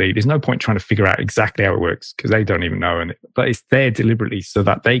deliberately. There's no point trying to figure out exactly how it works because they don't even know. But it's there deliberately so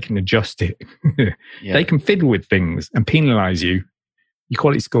that they can adjust it. They can fiddle with things and penalize you. Your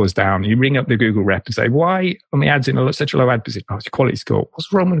quality score's down. You ring up the Google rep and say, why are my ads in such a low ad position? It's your quality score.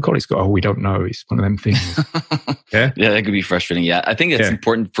 What's wrong with the quality score? We don't know. It's one of them things. Yeah, that could be frustrating. Yeah, I think it's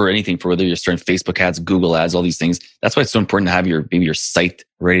important for anything, for whether you're starting Facebook ads, Google ads, all these things. That's why it's so important to have your site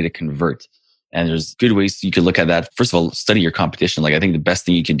ready to convert. And there's good ways you could look at that. First of all, study your competition. Like I think the best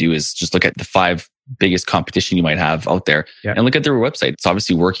thing you can do is just look at the 5 biggest competition you might have out there and look at their website. It's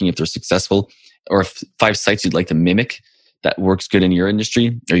obviously working if they're successful, or if 5 sites you'd like to mimic that works good in your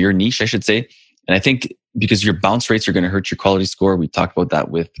industry or your niche, I should say. And I think because your bounce rates are going to hurt your quality score. We talked about that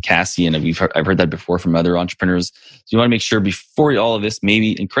with Cassie, and I've heard that before from other entrepreneurs. So you want to make sure before all of this,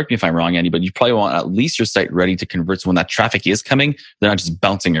 maybe, and correct me if I'm wrong, Andy, but you probably want at least your site ready to convert. So when that traffic is coming, they're not just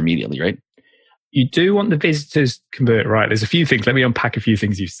bouncing immediately, right? You do want the visitors to convert, right? There's a few things. Let me unpack a few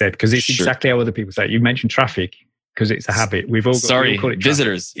things you've said because it's exactly how other people say it. You mentioned traffic. because it's a habit. We've all got we all call it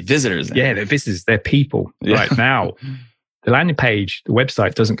visitors. Yeah, they're visitors. They're people. Yeah. Right now, the landing page, the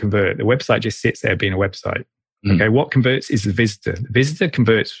website doesn't convert. The website just sits there being a website. Okay, what converts is the visitor. The visitor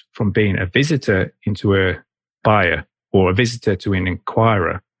converts from being a visitor into a buyer or a visitor to an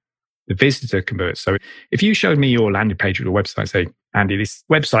inquirer. The visitor converts. So if you showed me your landing page or your website, say, Andy, this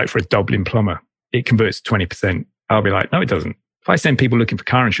website for a Dublin plumber, it converts 20%. I'll be like, no, it doesn't. If I send people looking for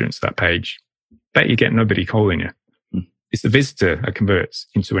car insurance to that page, bet you get nobody calling you. It's the visitor that converts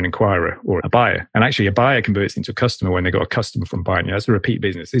into an inquirer or a buyer. And actually a buyer converts into a customer when they got a customer from buying you. That's a repeat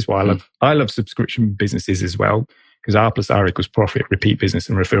business. This is why I love subscription businesses as well, because R plus R equals profit, repeat business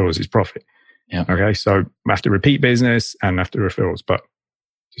and referrals is profit. Yeah. Okay. So after repeat business and after referrals, but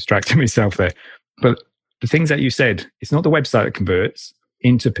distracting myself there. But the things that you said, it's not the website that converts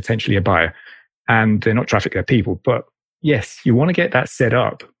into potentially a buyer, and they're not traffic, they're people. But yes, you want to get that set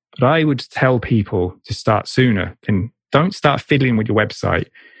up. But I would tell people to start sooner, and don't start fiddling with your website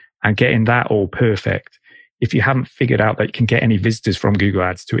and getting that all perfect if you haven't figured out that you can get any visitors from Google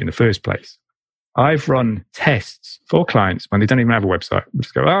Ads to it in the first place. I've run tests for clients when they don't even have a website. We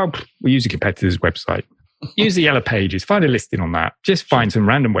just go, we use a competitor's website. Use the Yellow Pages, find a listing on that. Just find some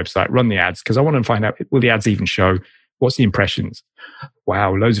random website, run the ads, because I want to find out, will the ads even show? What's the impressions?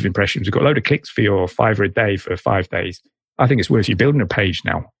 Wow, loads of impressions. We've got a load of clicks for your $5 a day for 5 days. I think it's worth you building a page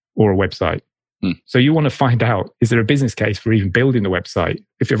now or a website. So you want to find out, is there a business case for even building the website?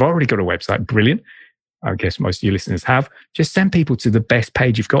 If you've already got a website, brilliant. I guess most of your listeners have. Just send people to the best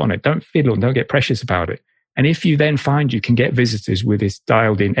page you've got on it. Don't fiddle and don't get precious about it. And if you then find you can get visitors with this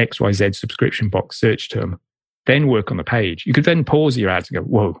dialed in XYZ subscription box search term, then work on the page. You could then pause your ads and go,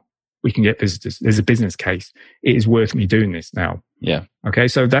 whoa, we can get visitors. There's a business case. It is worth me doing this now. Yeah. Okay.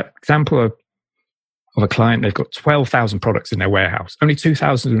 So that example of a client, they've got 12,000 products in their warehouse. Only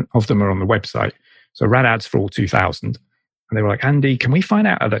 2,000 of them are on the website. So ran ads for all 2,000. And they were like, Andy, can we find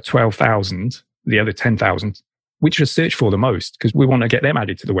out of that 12,000, the other 10,000, which are searched for the most? Because we want to get them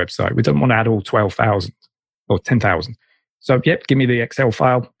added to the website. We don't want to add all 12,000 or 10,000. So, yep, give me the Excel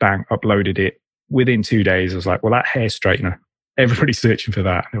file. Bang, uploaded it. Within 2 days, I was like, well, that hair straightener, everybody's searching for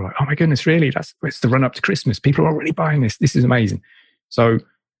that. And they were like, oh my goodness, really? It's the run up to Christmas. People are already buying this. This is amazing. So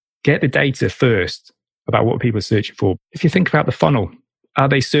get the data first about what people are searching for. If you think about the funnel, are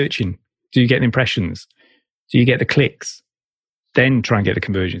they searching? Do you get the impressions? Do you get the clicks? Then try and get the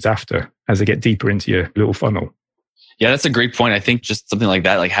conversions after as they get deeper into your little funnel. Yeah, that's a great point. I think just something like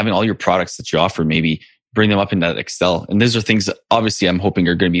that, like having all your products that you offer, maybe bring them up in that Excel. And those are things that obviously I'm hoping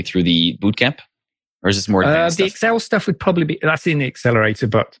are going to be through the bootcamp. Or is this more advanced the stuff? Excel stuff would probably be, that's in the accelerator,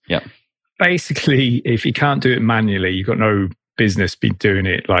 but yeah. Basically, if you can't do it manually, you've got no business be doing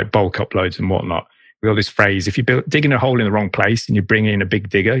it like bulk uploads and whatnot. We got this phrase, if you're digging a hole in the wrong place and you bring in a big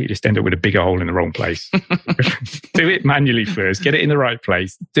digger, you just end up with a bigger hole in the wrong place. Do it manually first, get it in the right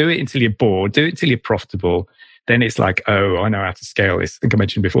place, do it until you're bored, do it until you're profitable. Then it's like, oh, I know how to scale this. I think I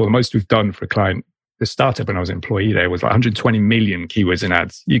mentioned before, the most we've done for a client, the startup when I was an employee there was like 120 million keywords and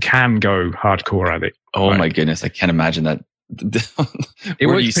ads. You can go hardcore at it. Oh right? My goodness, I can't imagine that. It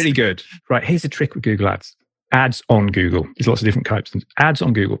works pretty good. Right, here's the trick with Google Ads. Ads on Google. There's lots of different types. Ads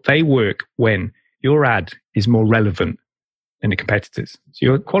on Google, they work when your ad is more relevant than the competitors. So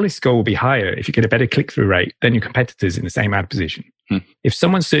your quality score will be higher if you get a better click-through rate than your competitors in the same ad position. If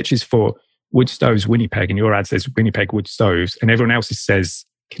someone searches for wood stoves Winnipeg and your ad says Winnipeg wood stoves and everyone else's says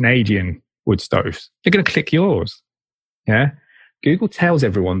Canadian wood stoves, they're going to click yours. Yeah. Google tells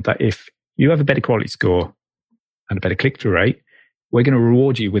everyone that if you have a better quality score and a better click-through rate, we're going to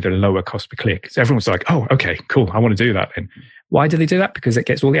reward you with a lower cost per click. So everyone's like, oh, okay, cool. I want to do that then. Why do they do that? Because it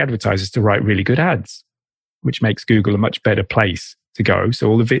gets all the advertisers to write really good ads, which makes Google a much better place to go. So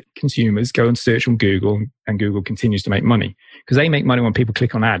all the consumers go and search on Google and Google continues to make money because they make money when people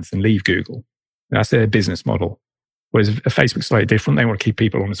click on ads and leave Google. That's their business model. Whereas Facebook's slightly different. They want to keep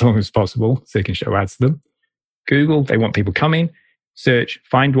people on as long as possible so they can show ads to them. Google, they want people coming, search,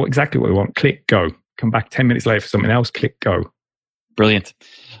 find exactly what they want, click, go. Come back 10 minutes later for something else, click, go. Brilliant.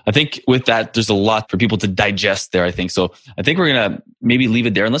 I think with that, there's a lot for people to digest there, I think. So I think we're going to maybe leave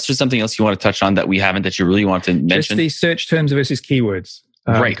it there unless there's something else you want to touch on that we haven't that you really want to mention. Just these search terms versus keywords.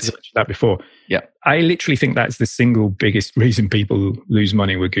 Right. I mentioned that before. Yeah. I literally think that's the single biggest reason people lose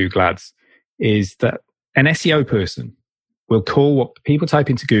money with Google Ads is that an SEO person will call what people type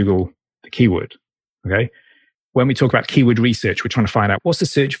into Google the keyword. Okay. When we talk about keyword research, we're trying to find out what's the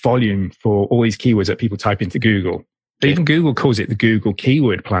search volume for all these keywords that people type into Google. Even Google calls it the Google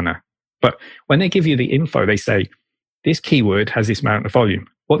Keyword Planner. But when they give you the info, they say, this keyword has this amount of volume.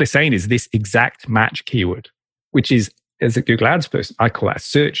 What they're saying is this exact match keyword, which is, as a Google Ads person, I call that a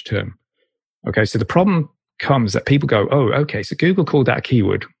search term. Okay, so the problem comes that people go, oh, okay, so Google called that a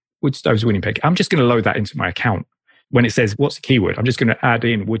keyword, wood stoves Winnipeg. I'm just going to load that into my account. When it says, what's the keyword? I'm just going to add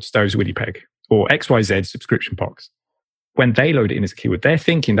in wood stoves Winnipeg or XYZ subscription box. When they load it in as a keyword, they're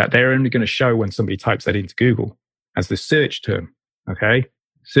thinking that they're only going to show when somebody types that into Google as the search term. Okay.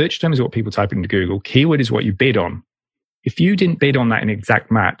 Search term is what people type into Google. Keyword is what you bid on. If you didn't bid on that in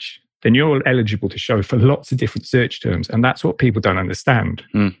exact match, then you're eligible to show for lots of different search terms. And that's what people don't understand.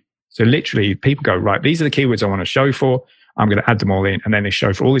 So literally people go, right, these are the keywords I want to show for. I'm going to add them all in. And then they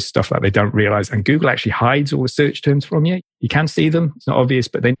show for all this stuff that they don't realize. And Google actually hides all the search terms from you. You can see them. It's not obvious,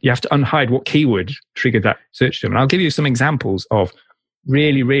 but then you have to unhide what keyword triggered that search term. And I'll give you some examples of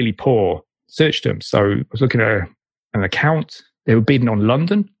really, really poor search terms. So I was looking at an account. They were bidding on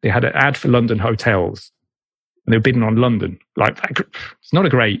London. They had an ad for London hotels. And they were bidding on London. Like, it's not a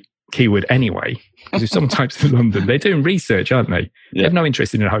great keyword anyway. Because if someone types in London, they're doing research, aren't they? They have no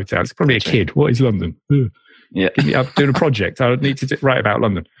interest in a hotel. It's probably a kid. What is London? Yeah. I'm doing a project. I need to write about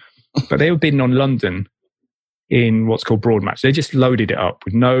London. But they were bidding on London in what's called broad match. They just loaded it up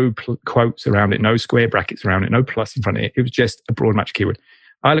with no quotes around it, no square brackets around it, no plus in front of it. It was just a broad match keyword.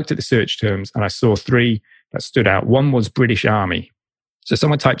 I looked at the search terms and I saw 3 that stood out. One was British Army. So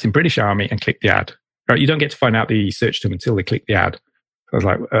someone typed in British Army and clicked the ad. Right, you don't get to find out the search term until they click the ad. I was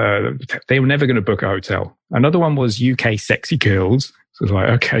like, they were never going to book a hotel. Another one was UK sexy girls. So I was like,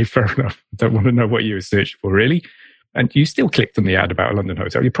 okay, fair enough. Don't want to know what you were searching for, really. And you still clicked on the ad about a London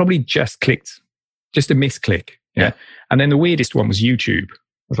hotel. You probably just clicked, just a misclick. Yeah. And then the weirdest one was YouTube.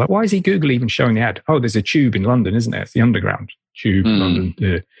 I was like, why is Google even showing the ad? Oh, there's a tube in London, isn't there? It's the underground tube, London.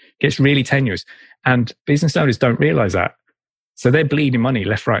 It gets really tenuous. And business owners don't realize that. So they're bleeding money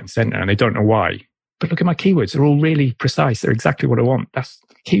left, right, and center, and they don't know why. But look at my keywords. They're all really precise. They're exactly what I want.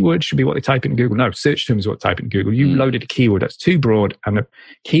 Keywords should be what they type in Google. No, search terms is what they type in Google. You loaded a keyword that's too broad, and the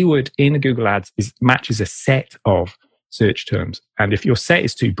keyword in the Google Ads matches a set of search terms. And if your set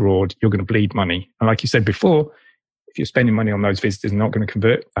is too broad, you're going to bleed money. And like you said before, if you're spending money on those visitors and not going to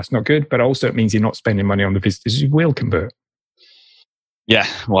convert, that's not good. But also it means you're not spending money on the visitors who will convert. Yeah,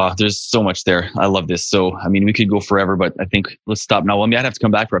 wow, there's so much there. I love this. So, I mean, we could go forever, but I think let's stop now. I mean, I'd have to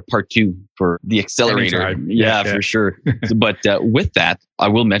come back for a part 2 for the accelerator. Yeah, for sure. But with that, I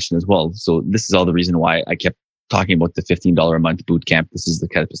will mention as well. So this is all the reason why I kept talking about the $15 a month boot camp. This is the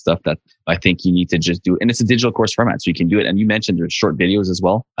kind of stuff that I think you need to just do. And it's a digital course format, so you can do it. And you mentioned there's short videos as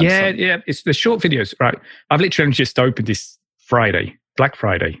well. Yeah. It's the short videos, right? I've literally just opened this Friday, Black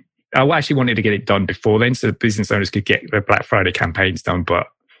Friday. I actually wanted to get it done before then so the business owners could get their Black Friday campaigns done, but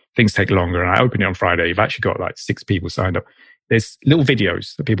things take longer. And I opened it on Friday. You've actually got like 6 people signed up. There's little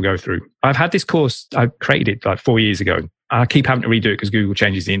videos that people go through. I've had this course, I created it like 4 years ago. I keep having to redo it because Google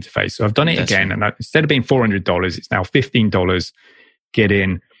changes the interface. So I've done it again. And instead of being $400, it's now $15. Get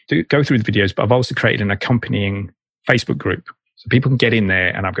in, go through the videos. But I've also created an accompanying Facebook group. So people can get in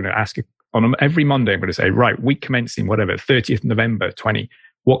there and I'm going to ask on every Monday, I'm going to say, right, week commencing, whatever, 30th November, 20.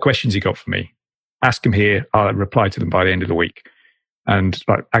 What questions you got for me? Ask them here. I'll reply to them by the end of the week. And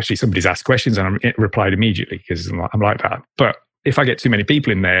actually, somebody's asked questions and I replied immediately because I'm like that. But if I get too many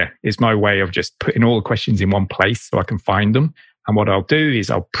people in there, it's my way of just putting all the questions in one place so I can find them. And what I'll do is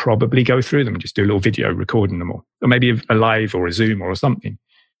I'll probably go through them and just do a little video recording them all. Or maybe a live or a Zoom or something.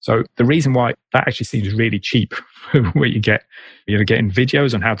 So the reason why that actually seems really cheap, where you're getting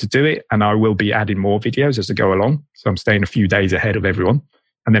videos on how to do it. And I will be adding more videos as I go along. So I'm staying a few days ahead of everyone.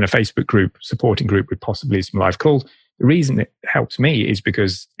 And then a Facebook group, supporting group with possibly some live calls. The reason it helps me is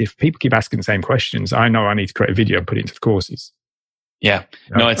because if people keep asking the same questions, I know I need to create a video and put it into the courses. Yeah.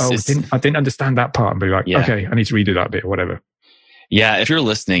 No, I didn't understand that part and be like, okay, I need to redo that bit or whatever. Yeah. If you're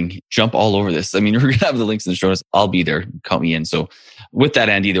listening, jump all over this. I mean, we're going to have the links in the show notes. I'll be there. Count me in. So with that,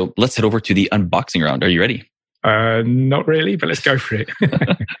 Andy, though, let's head over to the unboxing round. Are you ready? Not really, but let's go for it.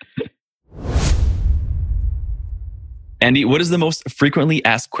 Andy, what is the most frequently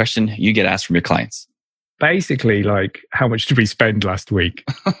asked question you get asked from your clients? Basically, like, how much did we spend last week?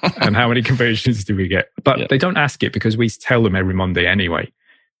 And how many conversions did we get? But they don't ask it because we tell them every Monday anyway.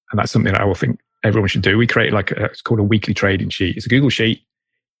 And that's something that I will think everyone should do. We create it's called a weekly trading sheet. It's a Google sheet.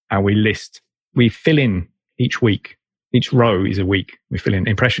 And we fill in each week. Each row is a week. We fill in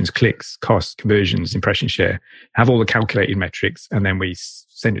impressions, clicks, costs, conversions, impression share, have all the calculated metrics, and then we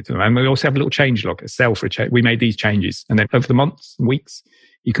send it to them. And we also have a little change log, a sell for a change. We made these changes. And then over the months and weeks,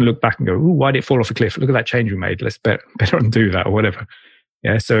 you can look back and go, ooh, why did it fall off a cliff? Look at that change we made. Let's better undo that or whatever.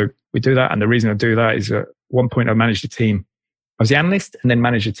 Yeah. So we do that. And the reason I do that is at one point I managed a team. I was the analyst and then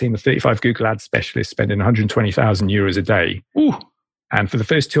managed a team of 35 Google Ads specialists spending 120,000 euros a day. Ooh. And for the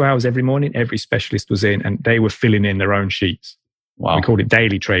first 2 hours every morning, every specialist was in and they were filling in their own sheets. Wow. We called it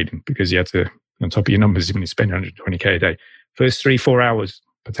daily trading because you had to on top of your numbers when you spend 120K a day. First 3-4 hours,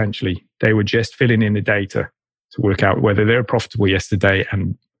 potentially, they were just filling in the data to work out whether they were profitable yesterday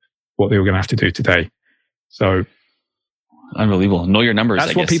and what they were going to have to do today. So unbelievable. Know your numbers.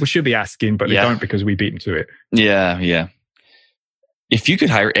 That's what people should be asking, but they don't because we beat them to it. Yeah. If you could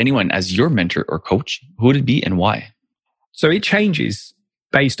hire anyone as your mentor or coach, who would it be and why? So it changes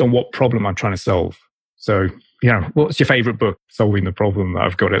based on what problem I'm trying to solve. So, what's your favorite book? Solving the problem that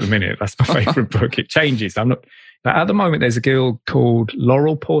I've got at the minute. That's my favorite book. It changes. At the moment, there's a girl called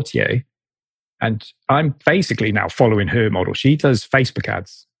Laurel Portier, and I'm basically now following her model. She does Facebook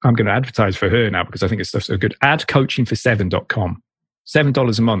ads. I'm going to advertise for her now because I think it's stuff so good. Adcoachingfor7.com.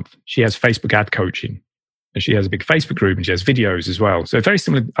 $7 a month. She has Facebook ad coaching. And she has a big Facebook group and she has videos as well. So very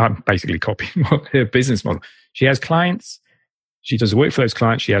similar. I'm basically copying her business model. She has clients. She does the work for those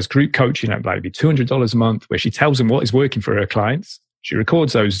clients. She has group coaching at maybe $200 a month where she tells them what is working for her clients. She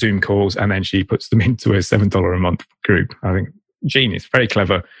records those Zoom calls and then she puts them into a $7 a month group. I think genius, very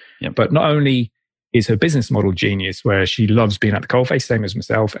clever. Yep. But not only is her business model genius where she loves being at the coalface, same as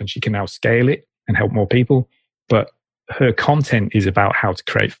myself, and she can now scale it and help more people, but her content is about how to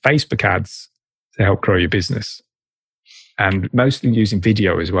create Facebook ads to help grow your business, and mostly using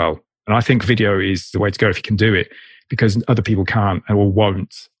video as well. And I think video is the way to go if you can do it, because other people can't or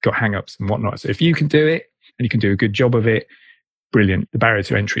won't, got hang-ups and whatnot. So if you can do it and you can do a good job of it, brilliant. The barrier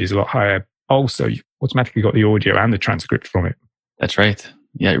to entry is a lot higher. Also, you automatically got the audio and the transcript from it. That's right.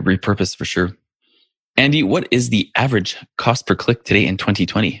 Yeah, repurpose for sure. Andy, what is the average cost per click today in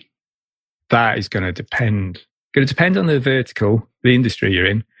 2020? That is going to depend. Going to depend on the vertical, the industry you're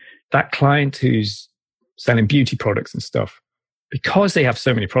in. That client who's selling beauty products and stuff, because they have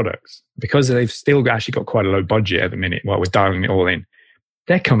so many products, because they've still actually got quite a low budget at the minute while we're dialing it all in,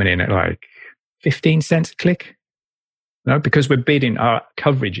 they're coming in at like 15 cents a click. Because we're bidding, our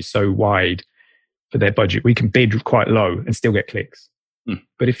coverage is so wide for their budget, we can bid quite low and still get clicks.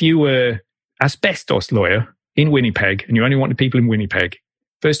 But if you were asbestos lawyer in Winnipeg and you only wanted people in Winnipeg,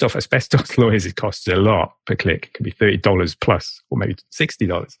 first off, asbestos lawyers, it costs a lot per click. It could be $30 plus or maybe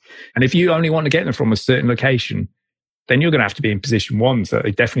 $60. And if you only want to get them from a certain location, then you're going to have to be in position one so that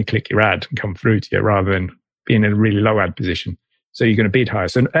they definitely click your ad and come through to you rather than being in a really low ad position. So you're going to bid higher.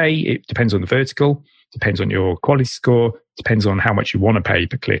 So it depends on the vertical, depends on your quality score, depends on how much you want to pay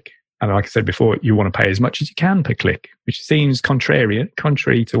per click. And like I said before, you want to pay as much as you can per click, which seems contrary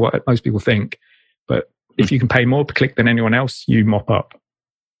to what most people think. But if you can pay more per click than anyone else, you mop up.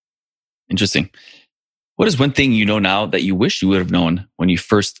 Interesting. What is one thing you know now that you wish you would have known when you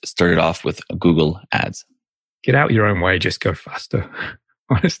first started off with Google Ads? Get out your own way. Just go faster.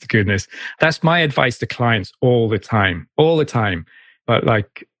 Honest to goodness. That's my advice to clients all the time. But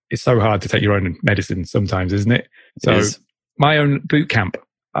like, it's so hard to take your own medicine sometimes, isn't it? So my own boot camp,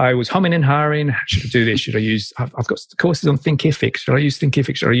 I was humming and hawing. Should I do this? Should I use, I've got courses on Thinkific. Should I use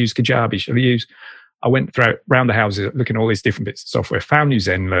Thinkific? Should I use Kajabi? I went around the houses looking at all these different bits of software, found New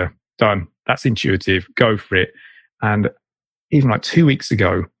Zenler, done. That's intuitive. Go for it. And even like 2 weeks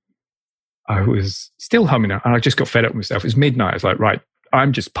ago, I was still humming and I just got fed up with myself. It was midnight. I was like, right,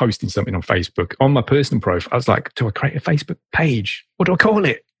 I'm just posting something on Facebook, on my personal profile. I was like, do I create a Facebook page? What do I call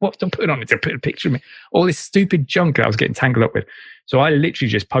it? What do I put on it? Do I put a picture of me? All this stupid junk that I was getting tangled up with. So I literally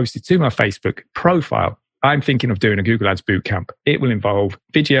just posted to my Facebook profile, I'm thinking of doing a Google Ads bootcamp. It will involve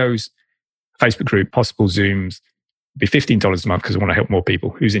videos, Facebook group, possible Zooms. It'll be $15 a month because I want to help more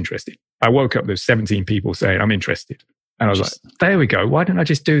people. Who's interested? I woke up, there's 17 people saying, I'm interested. And I was like, there we go. Why didn't I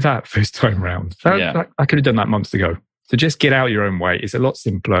just do that first time round? I could have done that months ago. So just get out your own way. It's a lot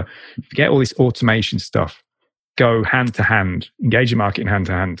simpler. Forget all this automation stuff. Go hand to hand. Engage your market in hand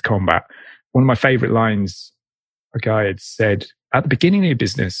to hand combat. One of my favorite lines, a guy had said, at the beginning of your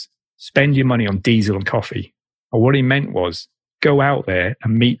business, spend your money on diesel and coffee. And what he meant was, go out there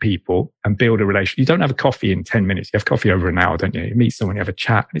and meet people and build a relationship. You don't have a coffee in 10 minutes. You have coffee over an hour, don't you? You meet someone, you have a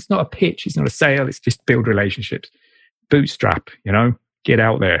chat. And it's not a pitch. It's not a sale. It's just build relationships. Bootstrap, get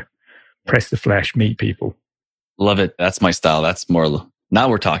out there, press the flesh, meet people. Love it. That's my style. That's more, now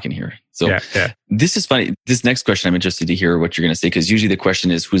we're talking here. So yeah. This is funny. This next question, I'm interested to hear what you're going to say, because usually the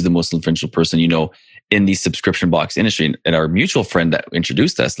question is, who's the most influential person in the subscription box industry? And our mutual friend that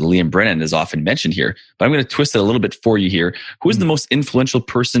introduced us, Liam Brennan, is often mentioned here, but I'm going to twist it a little bit for you here. Who is the most influential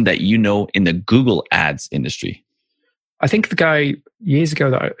person that you know in the Google Ads industry? I think the guy years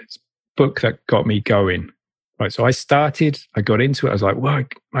ago, book that got me going. Right. So I got into it. I was like, whoa,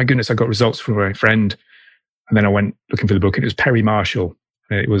 my goodness, I got results from my friend. And then I went looking for the book and it was Perry Marshall.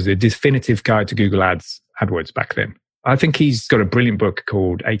 And it was the definitive guide to Google AdWords back then. I think he's got a brilliant book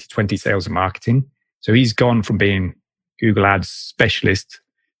called 80-20 Sales and Marketing. So he's gone from being Google Ads specialist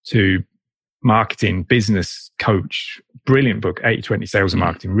to marketing, business coach. Brilliant book, 80-20 Sales and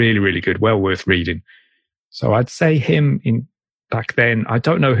Marketing. Really, really good. Well worth reading. So I'd say him back then. I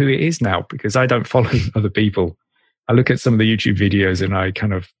don't know who it is now because I don't follow other people. I look at some of the YouTube videos and I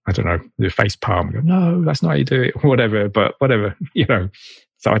don't know, the face palm. I go, no, that's not how you do it, or whatever, but whatever,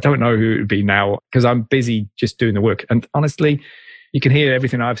 So I don't know who it would be now because I'm busy just doing the work. And honestly, you can hear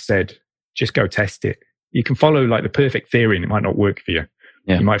everything I've said. Just go test it. You can follow like the perfect theory and it might not work for you.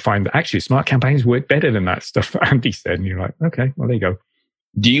 Yeah. You might find that actually smart campaigns work better than that stuff that Andy said. And you're like, okay, well, there you go.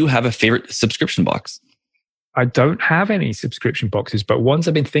 Do you have a favorite subscription box? I don't have any subscription boxes, but ones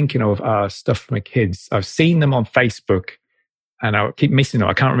I've been thinking of are stuff for my kids. I've seen them on Facebook and I keep missing them.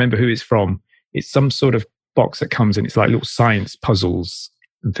 I can't remember who it's from. It's some sort of box that comes in. It's like little science puzzles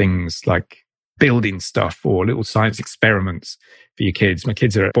and things like building stuff or little science experiments for your kids. My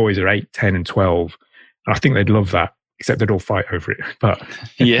boys are 8, 10 and 12. And I think they'd love that, except they'd all fight over it. But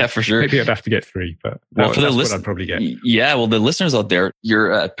yeah, for sure. Maybe I'd have to get 3, but that's what I'd probably get. Yeah, well, the listeners out there,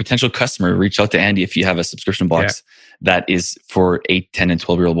 you're a potential customer. Reach out to Andy if you have a subscription box that is for 8, 10 and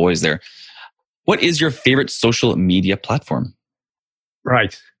 12-year-old boys there. What is your favorite social media platform?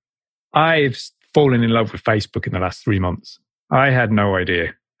 Right. I've fallen in love with Facebook in the last 3 months. I had no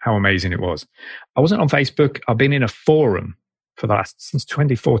idea how amazing it was. I wasn't on Facebook. I've been in a forum since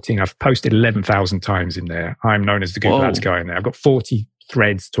 2014. I've posted 11,000 times in there. I'm known as the Google Ads guy in there. I've got 40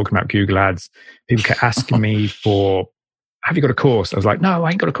 threads talking about Google Ads. People kept asking me have you got a course? I was like, no, I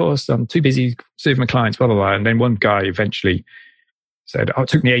ain't got a course. I'm too busy serving my clients, blah, blah, blah. And then one guy eventually said, it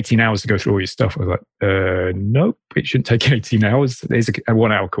took me 18 hours to go through all your stuff. I was like, nope, it shouldn't take 18 hours. There's a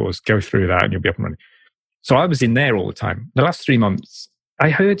 1-hour course. Go through that and you'll be up and running. So I was in there all the time. The last 3 months,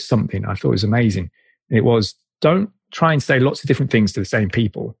 I heard something I thought was amazing. It was, don't try and say lots of different things to the same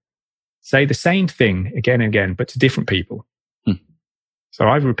people. Say the same thing again and again, but to different people. So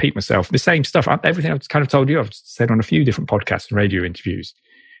I repeat myself, the same stuff. Everything I've kind of told you, I've said on a few different podcasts and radio interviews.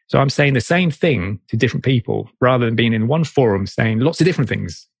 So I'm saying the same thing to different people rather than being in one forum saying lots of different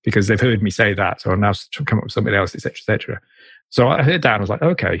things because they've heard me say that. So I'm now come up with something else, etc., etc. So I heard that and I was like,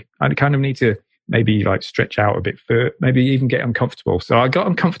 okay, I kind of need to maybe like stretch out a bit further, maybe even get uncomfortable. So I got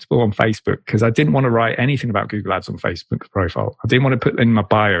uncomfortable on Facebook because I didn't want to write anything about Google Ads on Facebook profile. I didn't want to put in my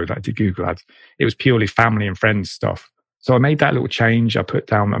bio that I did Google Ads. It was purely family and friends stuff. So I made that little change. I put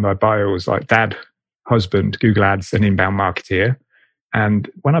down that my bio was like dad, husband, Google Ads, and inbound marketeer. And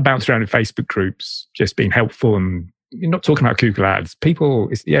when I bounced around in Facebook groups, just being helpful and not talking about Google Ads,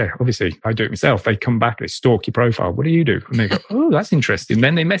 people, obviously I do it myself. They come back, they stalk your profile. What do you do? And they go, oh, that's interesting.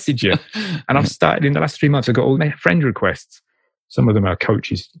 Then they message you. And I've started in the last 3 months, I've got all my friend requests. Some of them are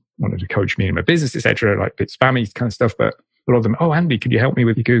coaches, wanted to coach me in my business, etc., like a bit spammy kind of stuff. But a lot of them, oh, Andy, could you help me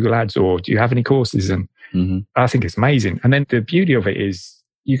with your Google Ads? Or do you have any courses? And I think it's amazing. And then the beauty of it is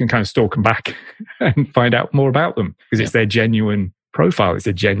you can kind of stalk them back and find out more about them because it's their genuine profile. It's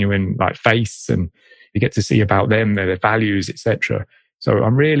a genuine like face and you get to see about them, their values, etc. So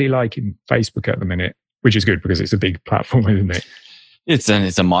I'm really liking Facebook at the minute, which is good because it's a big platform, isn't it? It's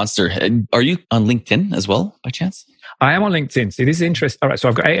a monster. Are you on LinkedIn as well, by chance? I am on LinkedIn. See, this is interesting. All right, so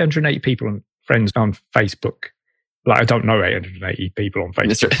I've got 880 people friends on Facebook. Like, I don't know 880 people on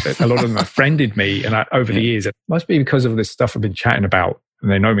Facebook. A lot of them have friended me, and over the years, it must be because of this stuff I've been chatting about, and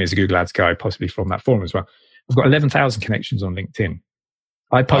they know me as a Google Ads guy, possibly from that forum as well. I've got 11,000 connections on LinkedIn.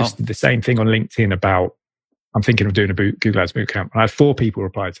 I posted the same thing on LinkedIn about, I'm thinking of doing a Google Ads bootcamp. And I had 4 people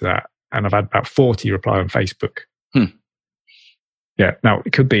reply to that. And I've had about 40 reply on Facebook. Yeah. Now,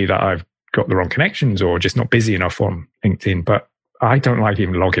 it could be that I've got the wrong connections or just not busy enough on LinkedIn. But I don't like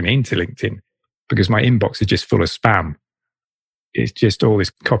even logging into LinkedIn because my inbox is just full of spam. It's just all this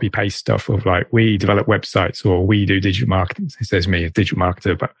copy paste stuff of like, we develop websites or we do digital marketing. It says me, a digital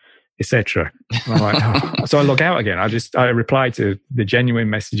marketer, but etc. I'm like, So I log out again. I reply to the genuine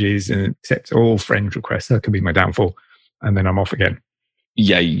messages and accept all friend requests. That could be my downfall. And then I'm off again.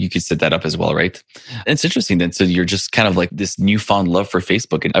 Yeah, you could set that up as well, right? It's interesting then. So you're just kind of like this newfound love for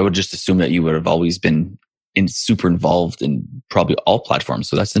Facebook. And I would just assume that you would have always been super involved in probably all platforms.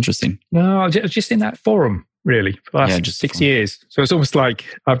 So that's interesting. No, I was just in that forum, really, for the last just 6 years. So it's almost like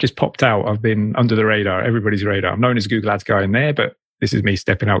I've just popped out. I've been under the radar, everybody's radar. I'm known as a Google Ads guy in there, but this is me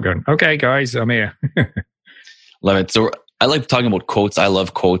stepping out going, okay, guys, I'm here. Love it. So I like talking about quotes. I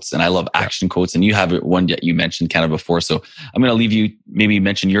love quotes and I love action quotes. And you have one that you mentioned kind of before. So I'm going to leave you maybe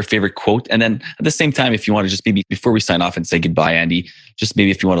mention your favorite quote. And then at the same time, if you want to just maybe before we sign off and say goodbye, Andy, just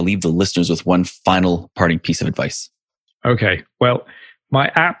maybe if you want to leave the listeners with one final parting piece of advice. Okay. Well,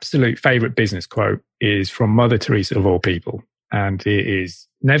 my absolute favorite business quote is from Mother Teresa of all people. And it is,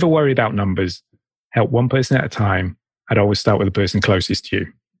 never worry about numbers. Help one person at a time. I'd always start with the person closest to you.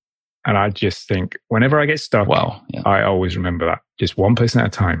 And I just think whenever I get stuck, I always remember that. Just one person at a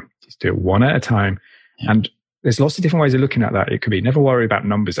time. Just do it one at a time. Yeah. And there's lots of different ways of looking at that. It could be never worry about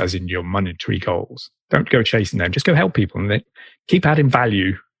numbers as in your monetary goals. Don't go chasing them. Just go help people and then keep adding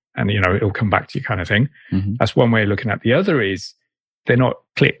value and, it'll come back to you kind of thing. Mm-hmm. That's one way of looking at it. The other is they're not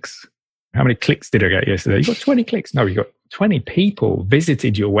clicks. How many clicks did I get yesterday? You got 20 clicks. No, you got 20 people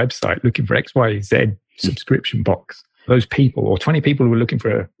visited your website looking for XYZ subscription box. Those people, or 20 people who were looking for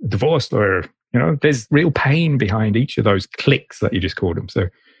a divorce lawyer, there's real pain behind each of those clicks that you just called them. So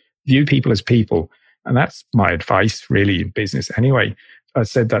view people as people. And that's my advice really in business anyway. I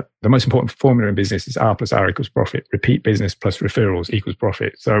said that the most important formula in business is R plus R equals profit. Repeat business plus referrals equals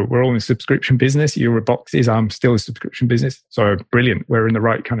profit. So we're all in a subscription business. You're a boxes. I'm still a subscription business. So brilliant. We're in the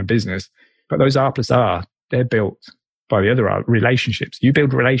right kind of business. But those R plus R, they're built by the other R, relationships. You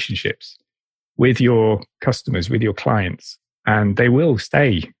build relationships with your customers, with your clients, and they will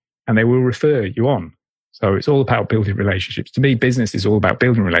stay and they will refer you on. So it's all about building relationships. To me, business is all about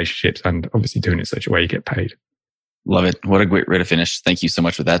building relationships and obviously doing it such a way you get paid. Love it. What a great way to finish. Thank you so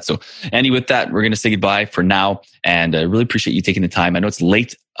much for that. So, Andy, with that, we're going to say goodbye for now. And I really appreciate you taking the time. I know it's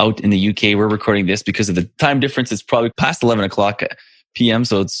late out in the UK. We're recording this because of the time difference. It's probably past 11 o'clock p.m.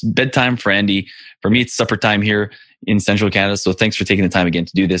 So it's bedtime for Andy. For me, it's supper time here in Central Canada. So thanks for taking the time again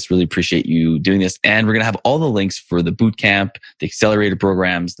to do this. Really appreciate you doing this. And we're going to have all the links for the bootcamp, the accelerator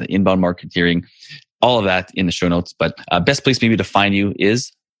programs, the inbound marketeering, all of that in the show notes. But best place maybe to find you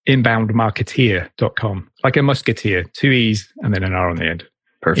is inboundmarketeer.com. Like a musketeer, 2 E's and then an R on the end.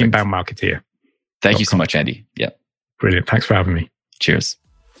 Perfect. Inbound Marketeer. Thank you so much, Andy. Yeah. Brilliant. Thanks for having me. Cheers.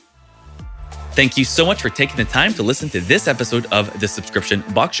 Thank you so much for taking the time to listen to this episode of The Subscription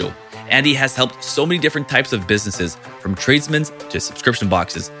Box Show. Andy has helped so many different types of businesses, from tradesmen to subscription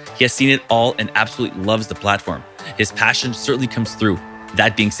boxes. He has seen it all and absolutely loves the platform. His passion certainly comes through.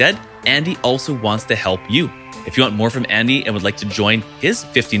 That being said, Andy also wants to help you. If you want more from Andy and would like to join his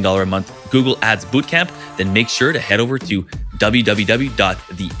 $15 a month Google Ads Bootcamp, then make sure to head over to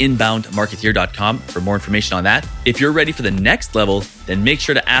www.theinboundmarketeer.com for more information on that. If you're ready for the next level, then make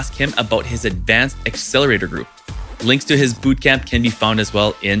sure to ask him about his Advanced Accelerator Group. Links to his bootcamp can be found as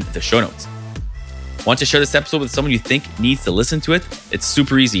well in the show notes. Want to share this episode with someone you think needs to listen to it? It's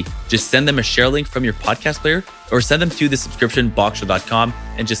super easy. Just send them a share link from your podcast player or send them to thesubscriptionboxshow.com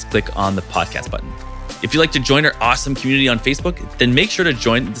and just click on the podcast button. If you'd like to join our awesome community on Facebook, then make sure to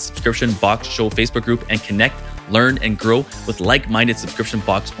join the Subscription Box Show Facebook group and connect, learn, and grow with like-minded subscription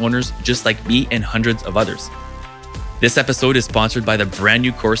box owners just like me and hundreds of others. This episode is sponsored by the brand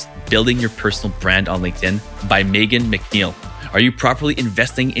new course, Building Your Personal Brand on LinkedIn by Megan McNeil. Are you properly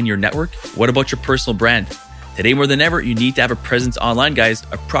investing in your network? What about your personal brand? Today more than ever, you need to have a presence online, guys,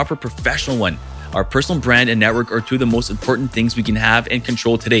 a proper professional one. Our personal brand and network are two of the most important things we can have and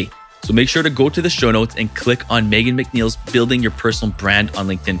control today. So make sure to go to the show notes and click on Megan McNeil's Building Your Personal Brand on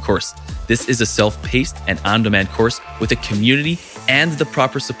LinkedIn course. This is a self-paced and on-demand course with a community and the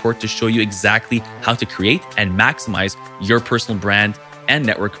proper support to show you exactly how to create and maximize your personal brand and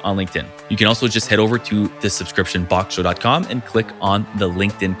network on LinkedIn. You can also just head over to thesubscriptionboxshow.com and click on the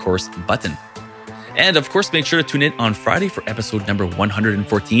LinkedIn course button. And of course, make sure to tune in on Friday for episode number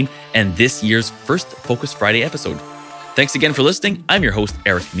 114 and this year's first Focus Friday episode. Thanks again for listening. I'm your host,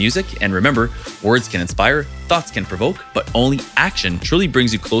 Eric Music. And remember, words can inspire, thoughts can provoke, but only action truly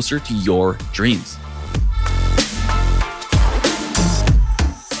brings you closer to your dreams.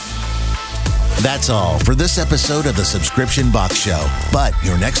 That's all for this episode of the Subscription Box Show. But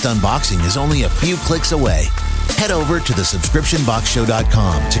your next unboxing is only a few clicks away. Head over to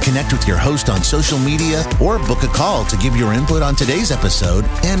thesubscriptionboxshow.com to connect with your host on social media or book a call to give your input on today's episode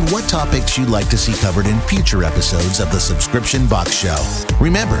and what topics you'd like to see covered in future episodes of the Subscription Box Show.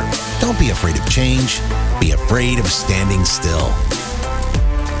 Remember, don't be afraid of change. Be afraid of standing still.